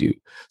I could do.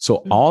 So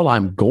all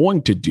I'm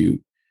going to do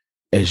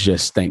is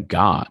just thank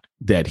God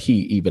that he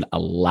even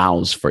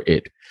allows for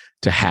it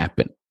to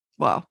happen.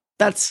 Wow.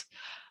 That's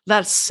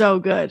so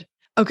good.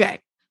 Okay.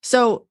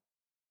 So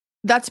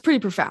that's pretty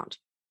profound.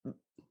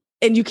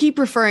 And you keep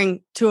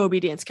referring to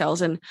obedience,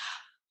 Kels. And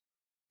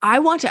I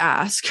want to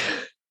ask,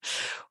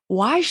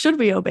 why should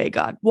we obey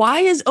God?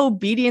 Why is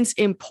obedience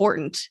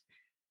important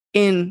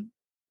in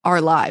our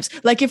lives?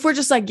 Like, if we're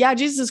just like, yeah,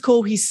 Jesus is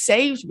cool, he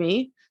saved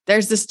me.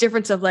 There's this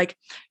difference of like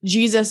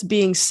Jesus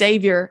being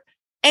savior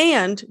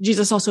and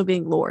Jesus also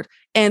being Lord.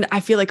 And I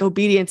feel like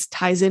obedience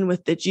ties in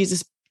with that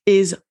Jesus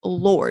is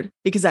Lord,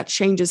 because that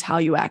changes how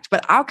you act.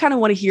 But I kind of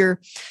want to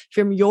hear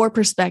from your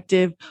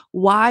perspective,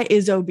 why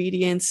is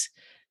obedience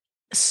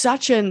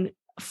such an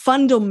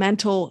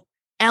fundamental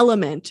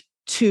element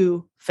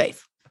to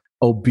faith?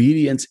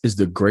 Obedience is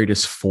the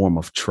greatest form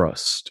of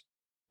trust.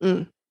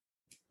 Mm.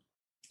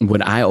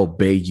 When I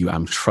obey you,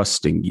 I'm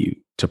trusting you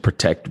to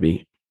protect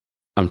me.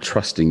 I'm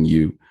trusting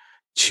you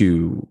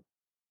to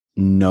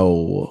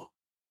know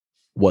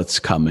what's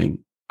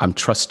coming. I'm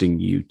trusting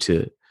you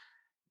to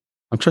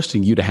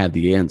have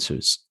the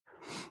answers.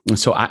 And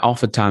so I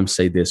oftentimes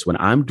say this: when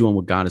I'm doing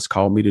what God has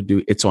called me to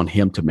do, it's on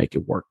him to make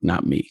it work,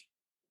 not me.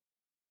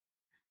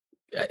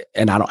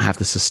 And I don't have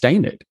to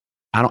sustain it.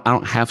 I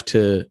don't have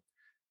to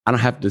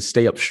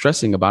stay up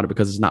stressing about it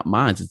because it's not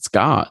mine. It's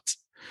God's.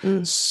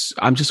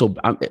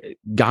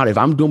 God, if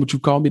I'm doing what you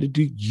call me to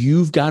do,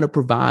 you've got to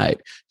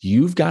provide.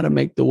 You've got to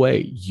make the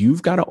way.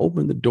 You've got to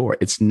open the door.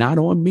 It's not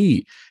on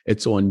me.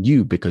 It's on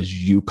you because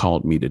you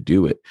called me to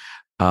do it.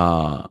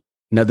 Now,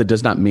 that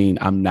does not mean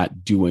I'm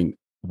not doing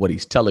what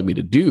he's telling me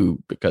to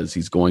do, because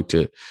he's going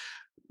to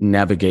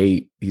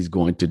navigate. He's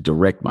going to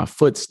direct my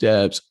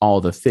footsteps,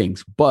 all the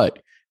things,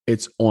 but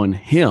it's on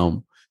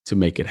him to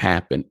make it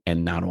happen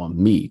and not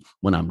on me.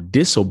 When I'm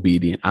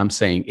disobedient, I'm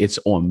saying it's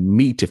on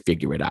me to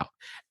figure it out.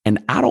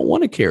 And I don't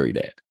want to carry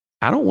that.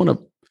 I don't want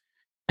to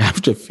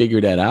have to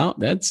figure that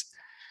out.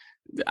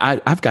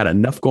 I've got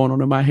enough going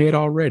on in my head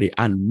already.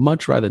 I'd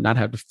much rather not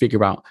have to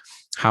figure out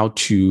how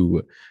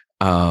to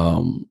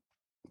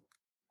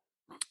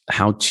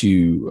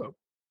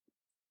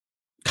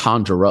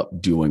conjure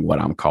up doing what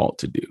I'm called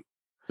to do,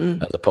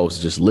 as opposed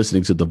to just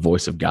listening to the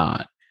voice of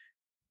God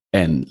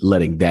and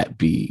letting that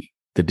be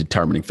the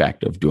determining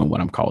factor of doing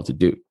what I'm called to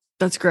do.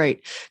 That's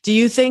great. Do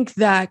you think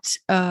that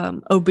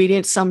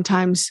obedience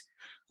sometimes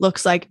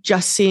looks like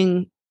just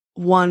seeing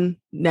one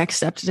next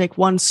step, to take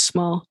one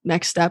small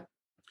next step?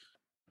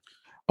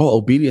 Oh,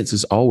 obedience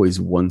is always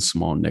one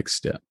small next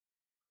step.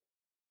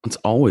 It's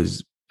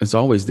always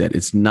that.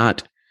 It's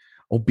not,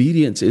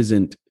 obedience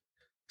isn't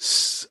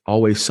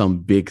always some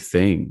big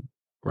thing,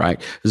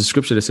 right? There's a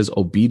scripture that says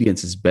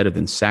obedience is better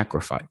than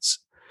sacrifice.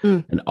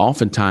 And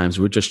oftentimes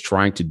we're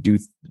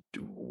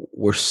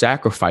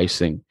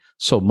sacrificing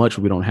so much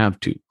we don't have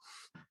to.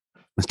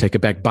 Let's take it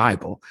back.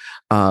 Bible.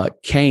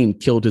 Cain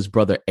killed his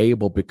brother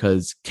Abel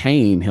because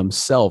Cain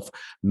himself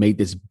made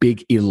this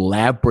big,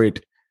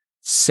 elaborate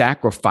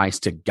sacrifice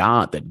to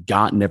God that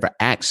God never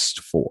asked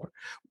for.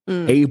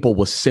 Abel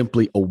was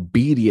simply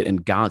obedient,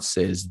 and God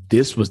says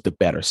this was the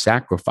better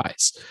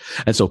sacrifice.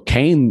 And so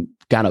Cain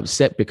got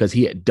upset because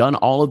he had done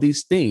all of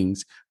these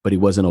things, but he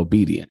wasn't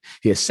obedient.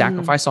 He had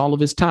sacrificed all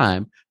of his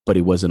time, but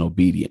he wasn't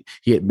obedient.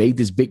 He had made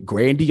this big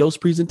grandiose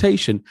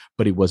presentation,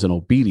 but he wasn't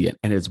obedient.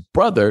 And his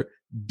brother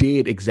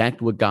did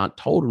exactly what God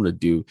told him to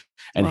do.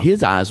 And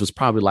his eyes was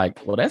probably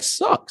like, well, that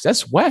sucks.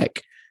 That's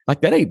whack.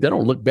 Like that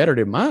don't look better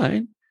than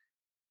mine.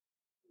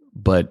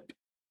 But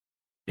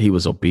he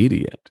was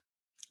obedient.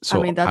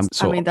 So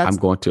I'm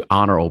going to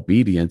honor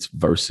obedience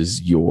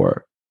versus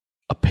your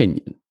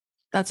opinion.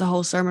 That's a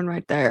whole sermon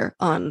right there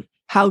on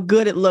how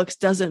good it looks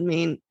doesn't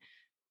mean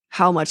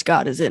how much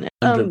God is in it.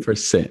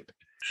 100%.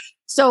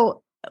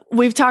 So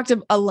we've talked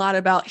a lot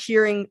about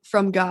hearing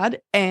from God,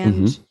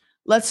 and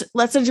let's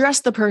address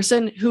the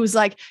person who's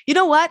like, you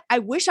know what? I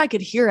wish I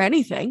could hear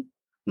anything.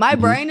 My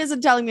brain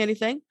isn't telling me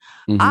anything.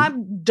 I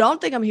don't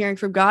think I'm hearing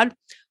from God.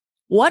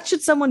 What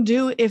should someone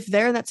do if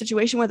they're in that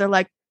situation where they're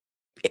like,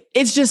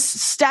 it's just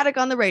static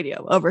on the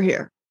radio over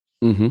here?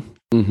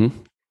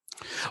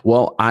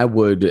 Well, I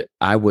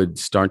would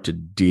start to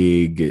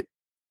dig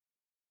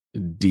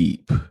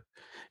deep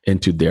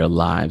into their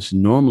lives.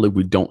 Normally,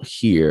 we don't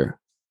hear.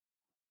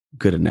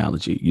 Good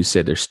analogy. You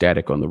said they're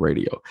static on the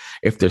radio.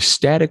 If they're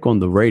static on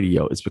the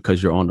radio, it's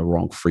because you're on the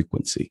wrong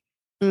frequency.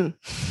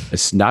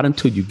 It's not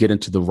until you get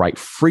into the right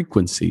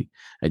frequency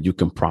that you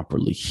can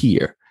properly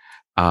hear.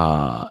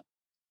 And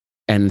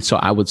so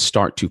I would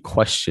start to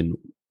question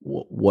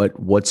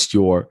what is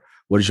your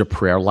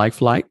prayer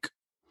life like?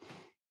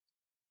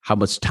 How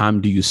much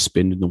time do you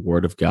spend in the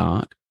Word of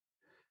God?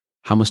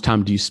 How much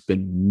time do you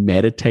spend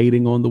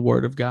meditating on the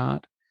Word of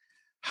God?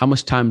 How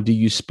much time do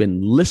you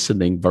spend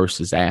listening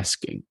versus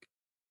asking?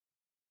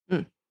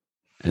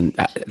 And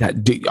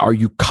are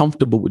you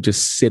comfortable with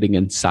just sitting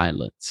in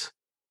silence?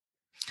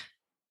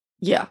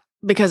 Yeah,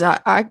 because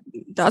I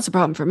that's a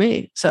problem for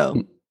me.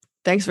 So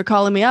thanks for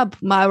calling me up,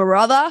 my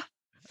brother.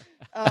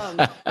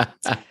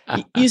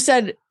 You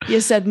said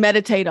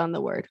meditate on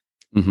the Word.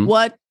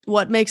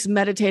 What makes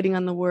meditating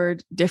on the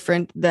Word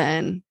different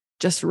than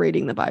just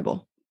reading the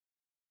Bible?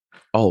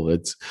 Oh,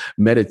 it's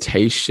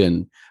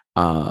meditation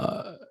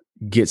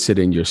gets it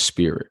in your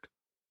spirit.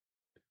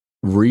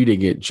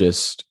 Reading it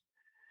just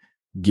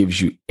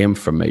gives you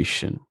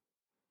information.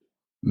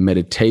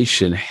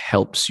 Meditation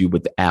helps you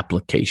with the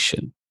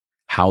application.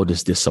 How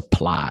does this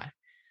apply?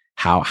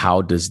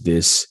 How does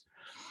this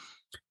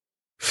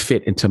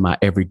fit into my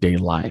everyday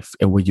life?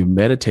 And when you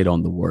meditate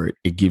on the Word,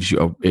 it gives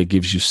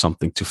you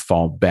something to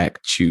fall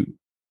back to,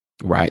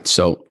 right?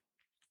 So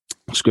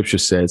Scripture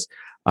says,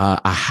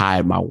 I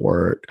hide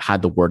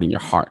the Word in your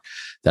heart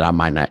that I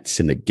might not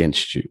sin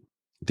against you.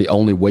 The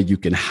only way you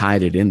can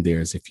hide it in there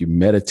is if you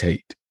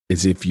meditate,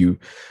 is if you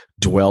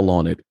dwell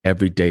on it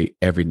every day,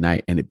 every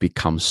night, and it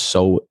becomes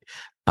so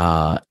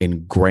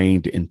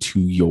ingrained into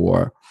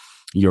your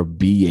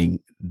being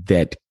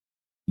that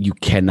you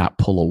cannot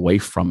pull away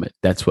from it.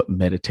 That's what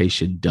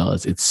meditation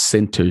does. It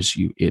centers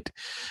you.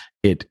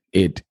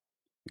 It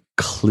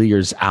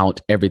clears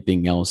out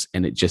everything else,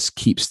 and it just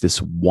keeps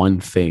this one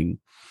thing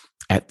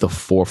at the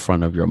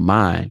forefront of your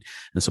mind.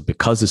 And so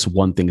because this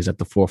one thing is at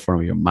the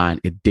forefront of your mind,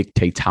 it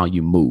dictates how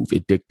you move.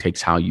 It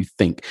dictates how you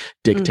think,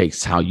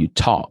 dictates how you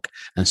talk.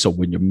 And so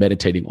when you're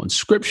meditating on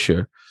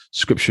scripture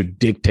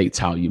dictates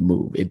how you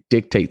move. It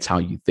dictates how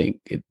you think.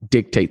 It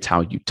dictates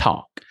how you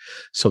talk.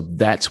 So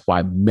that's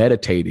why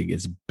meditating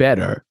is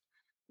better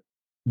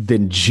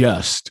than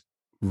just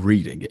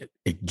reading it.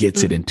 It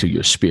gets it into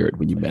your spirit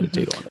when you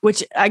meditate on it.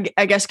 Which I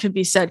guess could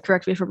be said,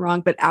 correct me if I'm wrong,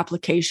 but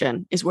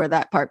application is where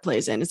that part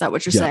plays in. Is that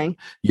what you're saying?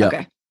 Yeah.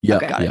 Okay. Yeah.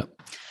 Okay, got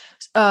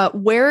it.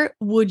 Where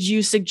would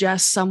you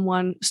suggest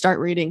someone start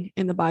reading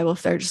in the Bible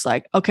if they're just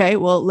like, okay,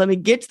 well, let me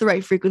get to the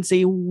right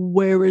frequency.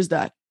 Where is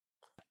that?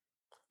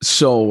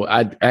 So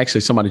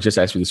somebody just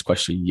asked me this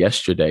question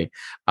yesterday.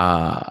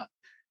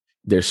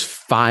 There's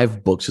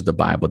 5 books of the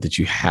Bible that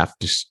you have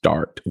to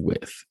start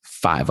with.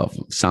 5 of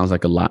them. Sounds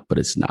like a lot, but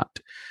it's not.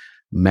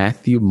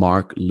 Matthew,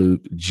 Mark,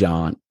 Luke,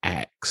 John,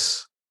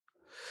 Acts.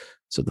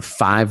 So the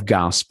 5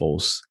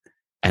 Gospels,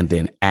 and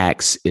then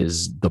Acts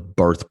is the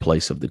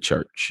birthplace of the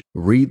church.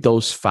 Read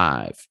those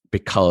 5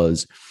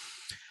 because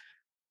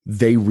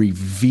they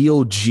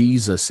reveal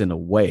Jesus in a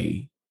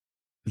way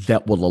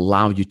that will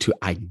allow you to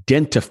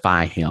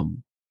identify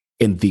him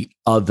in the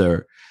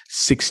other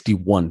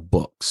 61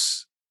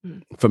 books.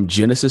 From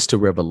Genesis to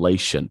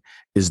Revelation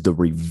is the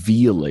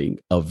revealing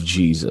of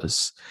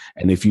Jesus.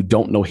 And if you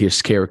don't know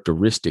his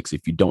characteristics,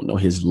 if you don't know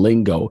his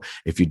lingo,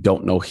 if you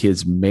don't know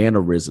his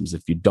mannerisms,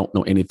 if you don't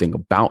know anything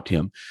about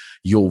him,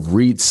 you'll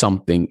read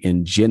something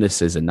in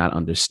Genesis and not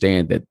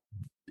understand that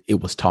it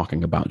was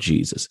talking about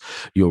Jesus.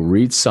 You'll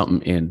read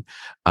something in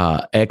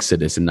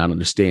Exodus and not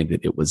understand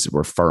that it was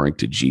referring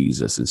to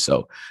Jesus. And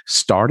so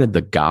started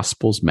the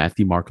Gospels,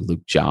 Matthew, Mark,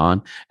 Luke,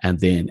 John, and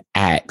then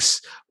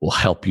Acts will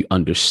help you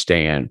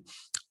understand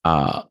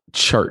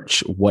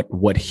church,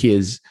 what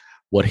his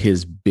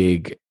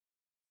big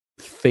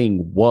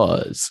thing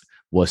was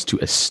to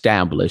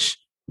establish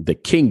the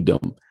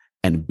kingdom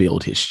and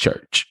build his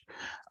church.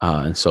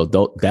 And so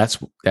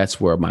that's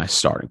where my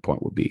starting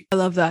point would be. I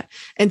love that.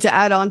 And to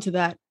add on to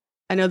that,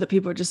 I know that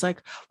people are just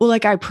like, well,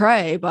 like I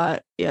pray,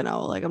 but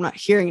I'm not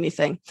hearing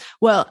anything.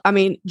 Well, I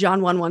mean,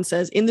 John 1:1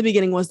 says, in the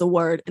beginning was the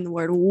Word, and the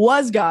Word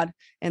was God,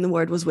 and the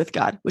Word was with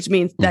God, which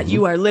means that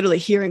you are literally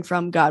hearing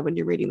from God when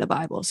you're reading the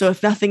Bible. So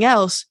if nothing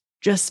else,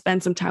 just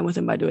spend some time with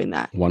him by doing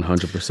that.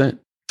 100%.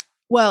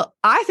 Well,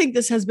 I think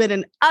this has been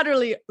an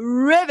utterly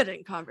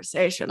riveting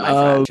conversation,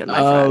 my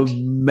friend.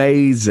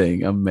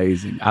 Amazing.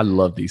 I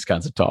love these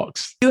kinds of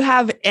talks. Do you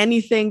have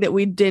anything that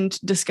we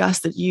didn't discuss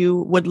that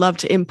you would love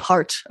to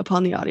impart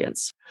upon the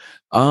audience?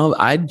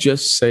 I'd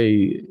just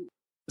say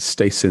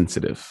stay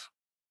sensitive.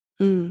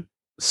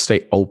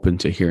 Stay open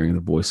to hearing the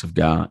voice of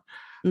God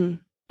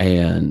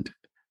and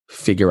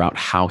figure out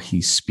how he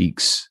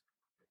speaks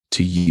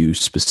to you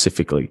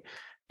specifically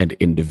and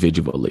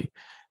individually.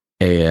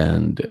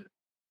 And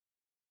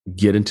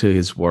get into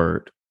his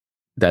word.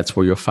 That's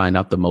where you'll find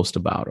out the most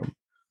about him.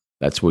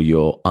 That's where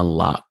you'll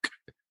unlock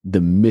the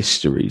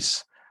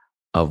mysteries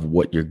of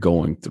what you're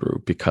going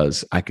through,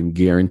 because I can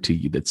guarantee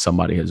you that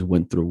somebody has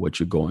went through what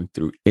you're going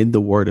through in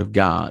the word of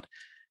God,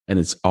 and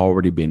it's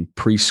already been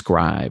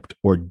prescribed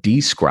or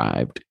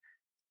described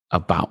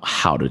about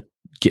how to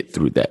get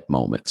through that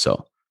moment.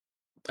 So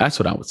that's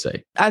what I would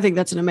say. I think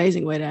that's an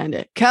amazing way to end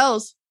it.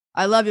 Kels,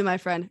 I love you, my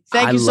friend.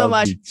 Thank you so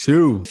much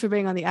for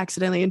being on the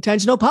Accidentally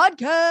Intentional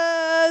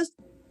podcast.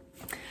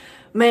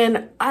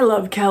 Man, I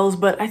love Kels,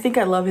 but I think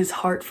I love his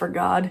heart for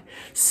God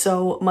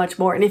so much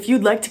more. And if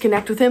you'd like to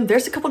connect with him,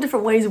 there's a couple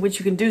different ways in which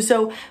you can do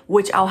so,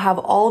 which I'll have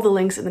all the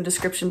links in the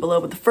description below.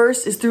 But the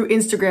first is through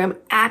Instagram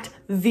at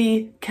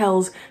the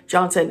Kels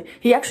Johnson.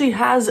 He actually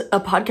has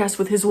a podcast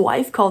with his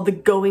wife called the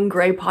Going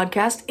Gray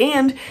Podcast,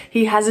 and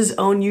he has his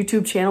own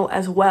YouTube channel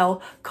as well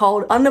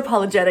called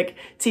Unapologetic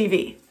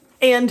TV.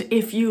 And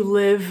if you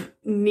live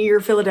near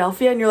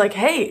Philadelphia and you're like,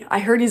 hey, I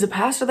heard he's a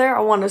pastor there, I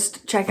want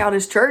to check out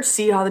his church,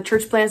 see how the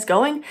church plant's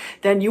going,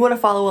 then you want to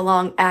follow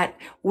along at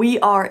We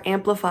Are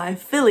Amplify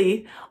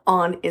Philly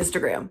on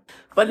Instagram.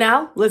 But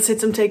now let's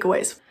hit some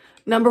takeaways.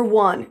 Number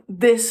 1,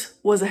 this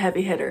was a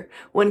heavy hitter.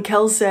 When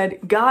Kels said,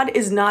 God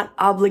is not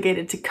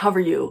obligated to cover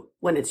you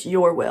when it's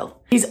your will.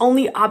 He's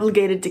only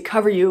obligated to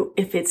cover you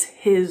if it's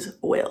his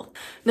will.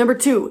 Number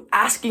 2,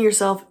 asking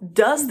yourself,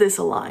 does this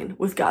align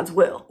with God's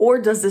will? Or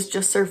does this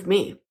just serve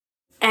me?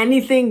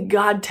 Anything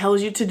God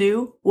tells you to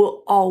do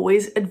will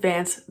always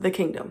advance the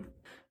kingdom.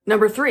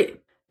 Number 3,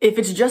 if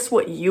it's just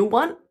what you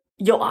want,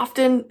 you'll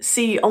often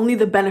see only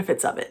the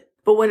benefits of it.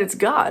 But when it's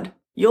God,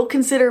 you'll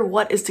consider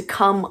what is to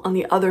come on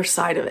the other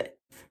side of it.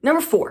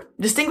 Number 4,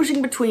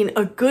 distinguishing between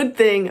a good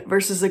thing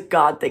versus a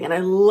God thing. And I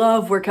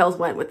love where Kels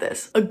went with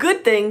this. A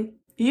good thing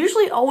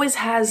usually always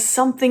has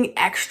something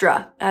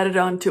extra added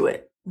onto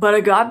it. But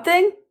a God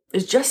thing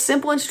is just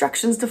simple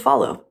instructions to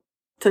follow,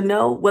 to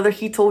know whether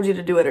he told you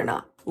to do it or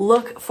not.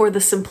 Look for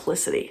the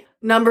simplicity.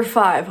 Number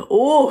 5.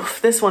 Oh,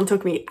 this one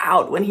took me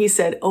out when he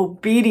said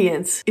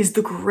obedience is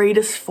the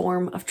greatest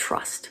form of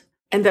trust,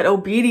 and that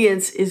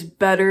obedience is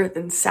better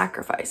than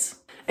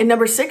sacrifice. And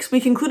number 6, we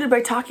concluded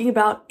by talking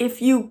about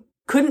if you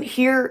couldn't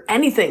hear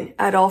anything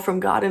at all from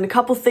God, and a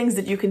couple things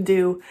that you can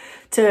do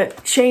to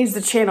change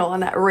the channel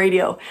on that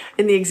radio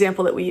in the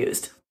example that we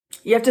used.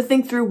 You have to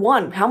think through,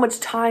 1, how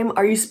much time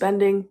are you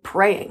spending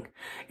praying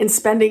and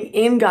spending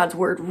in God's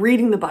word,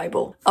 reading the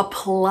Bible,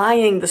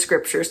 applying the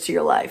scriptures to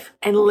your life,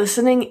 and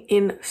listening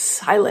in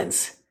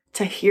silence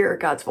to hear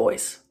God's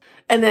voice.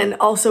 And then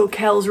also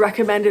Kel's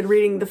recommended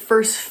reading the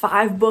first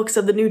 5 books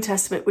of the New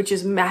Testament, which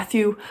is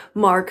Matthew,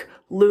 Mark,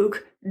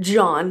 Luke,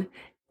 John,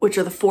 which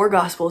are the 4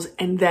 Gospels,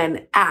 and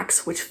then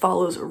Acts, which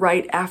follows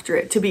right after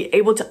it, to be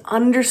able to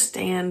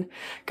understand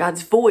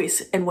God's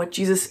voice and what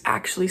Jesus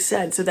actually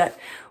said, so that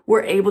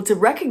we're able to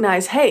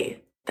recognize,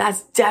 hey,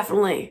 that's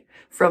definitely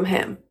from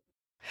him.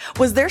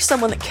 Was there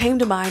someone that came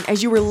to mind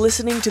as you were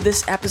listening to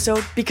this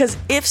episode? Because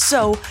if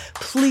so,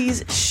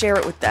 please share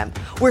it with them.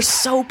 We're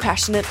so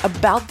passionate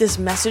about this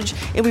message,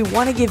 and we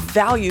want to give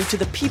value to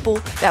the people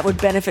that would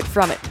benefit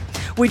from it.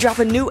 We drop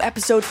a new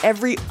episode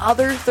every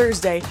other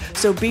Thursday,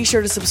 so be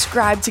sure to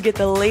subscribe to get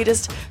the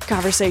latest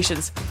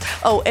conversations.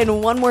 Oh,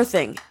 and one more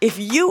thing. If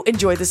you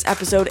enjoyed this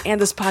episode and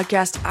this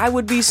podcast, I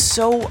would be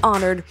so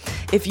honored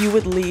if you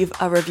would leave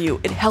a review.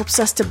 It helps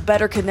us to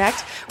better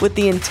connect with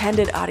the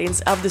intended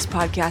audience of this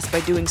podcast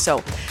by doing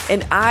so.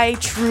 And I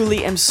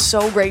truly am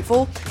so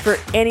grateful for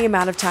any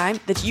amount of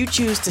time that you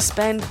choose to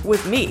spend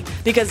with me,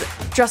 because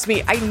trust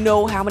me, I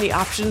know how many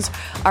options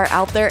are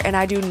out there, and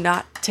I do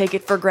not take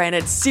it for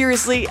granted.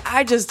 Seriously,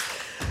 I just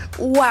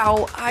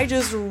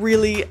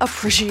really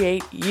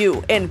appreciate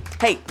you. And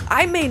hey,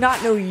 I may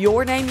not know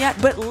your name yet,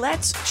 but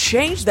let's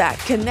change that.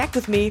 Connect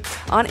with me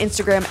on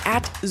Instagram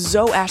at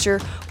Zoe Asher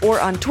or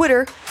on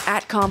Twitter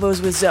at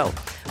Convos with Zoe.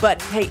 But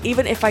hey,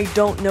 even if I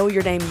don't know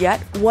your name yet,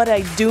 what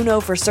I do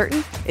know for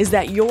certain is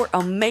that you're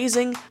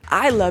amazing.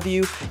 I love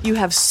you. You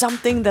have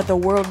something that the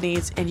world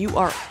needs, and you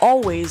are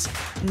always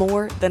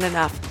more than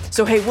enough.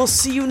 So hey, we'll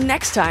see you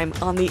next time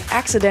on the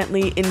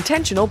Accidentally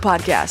Intentional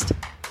podcast.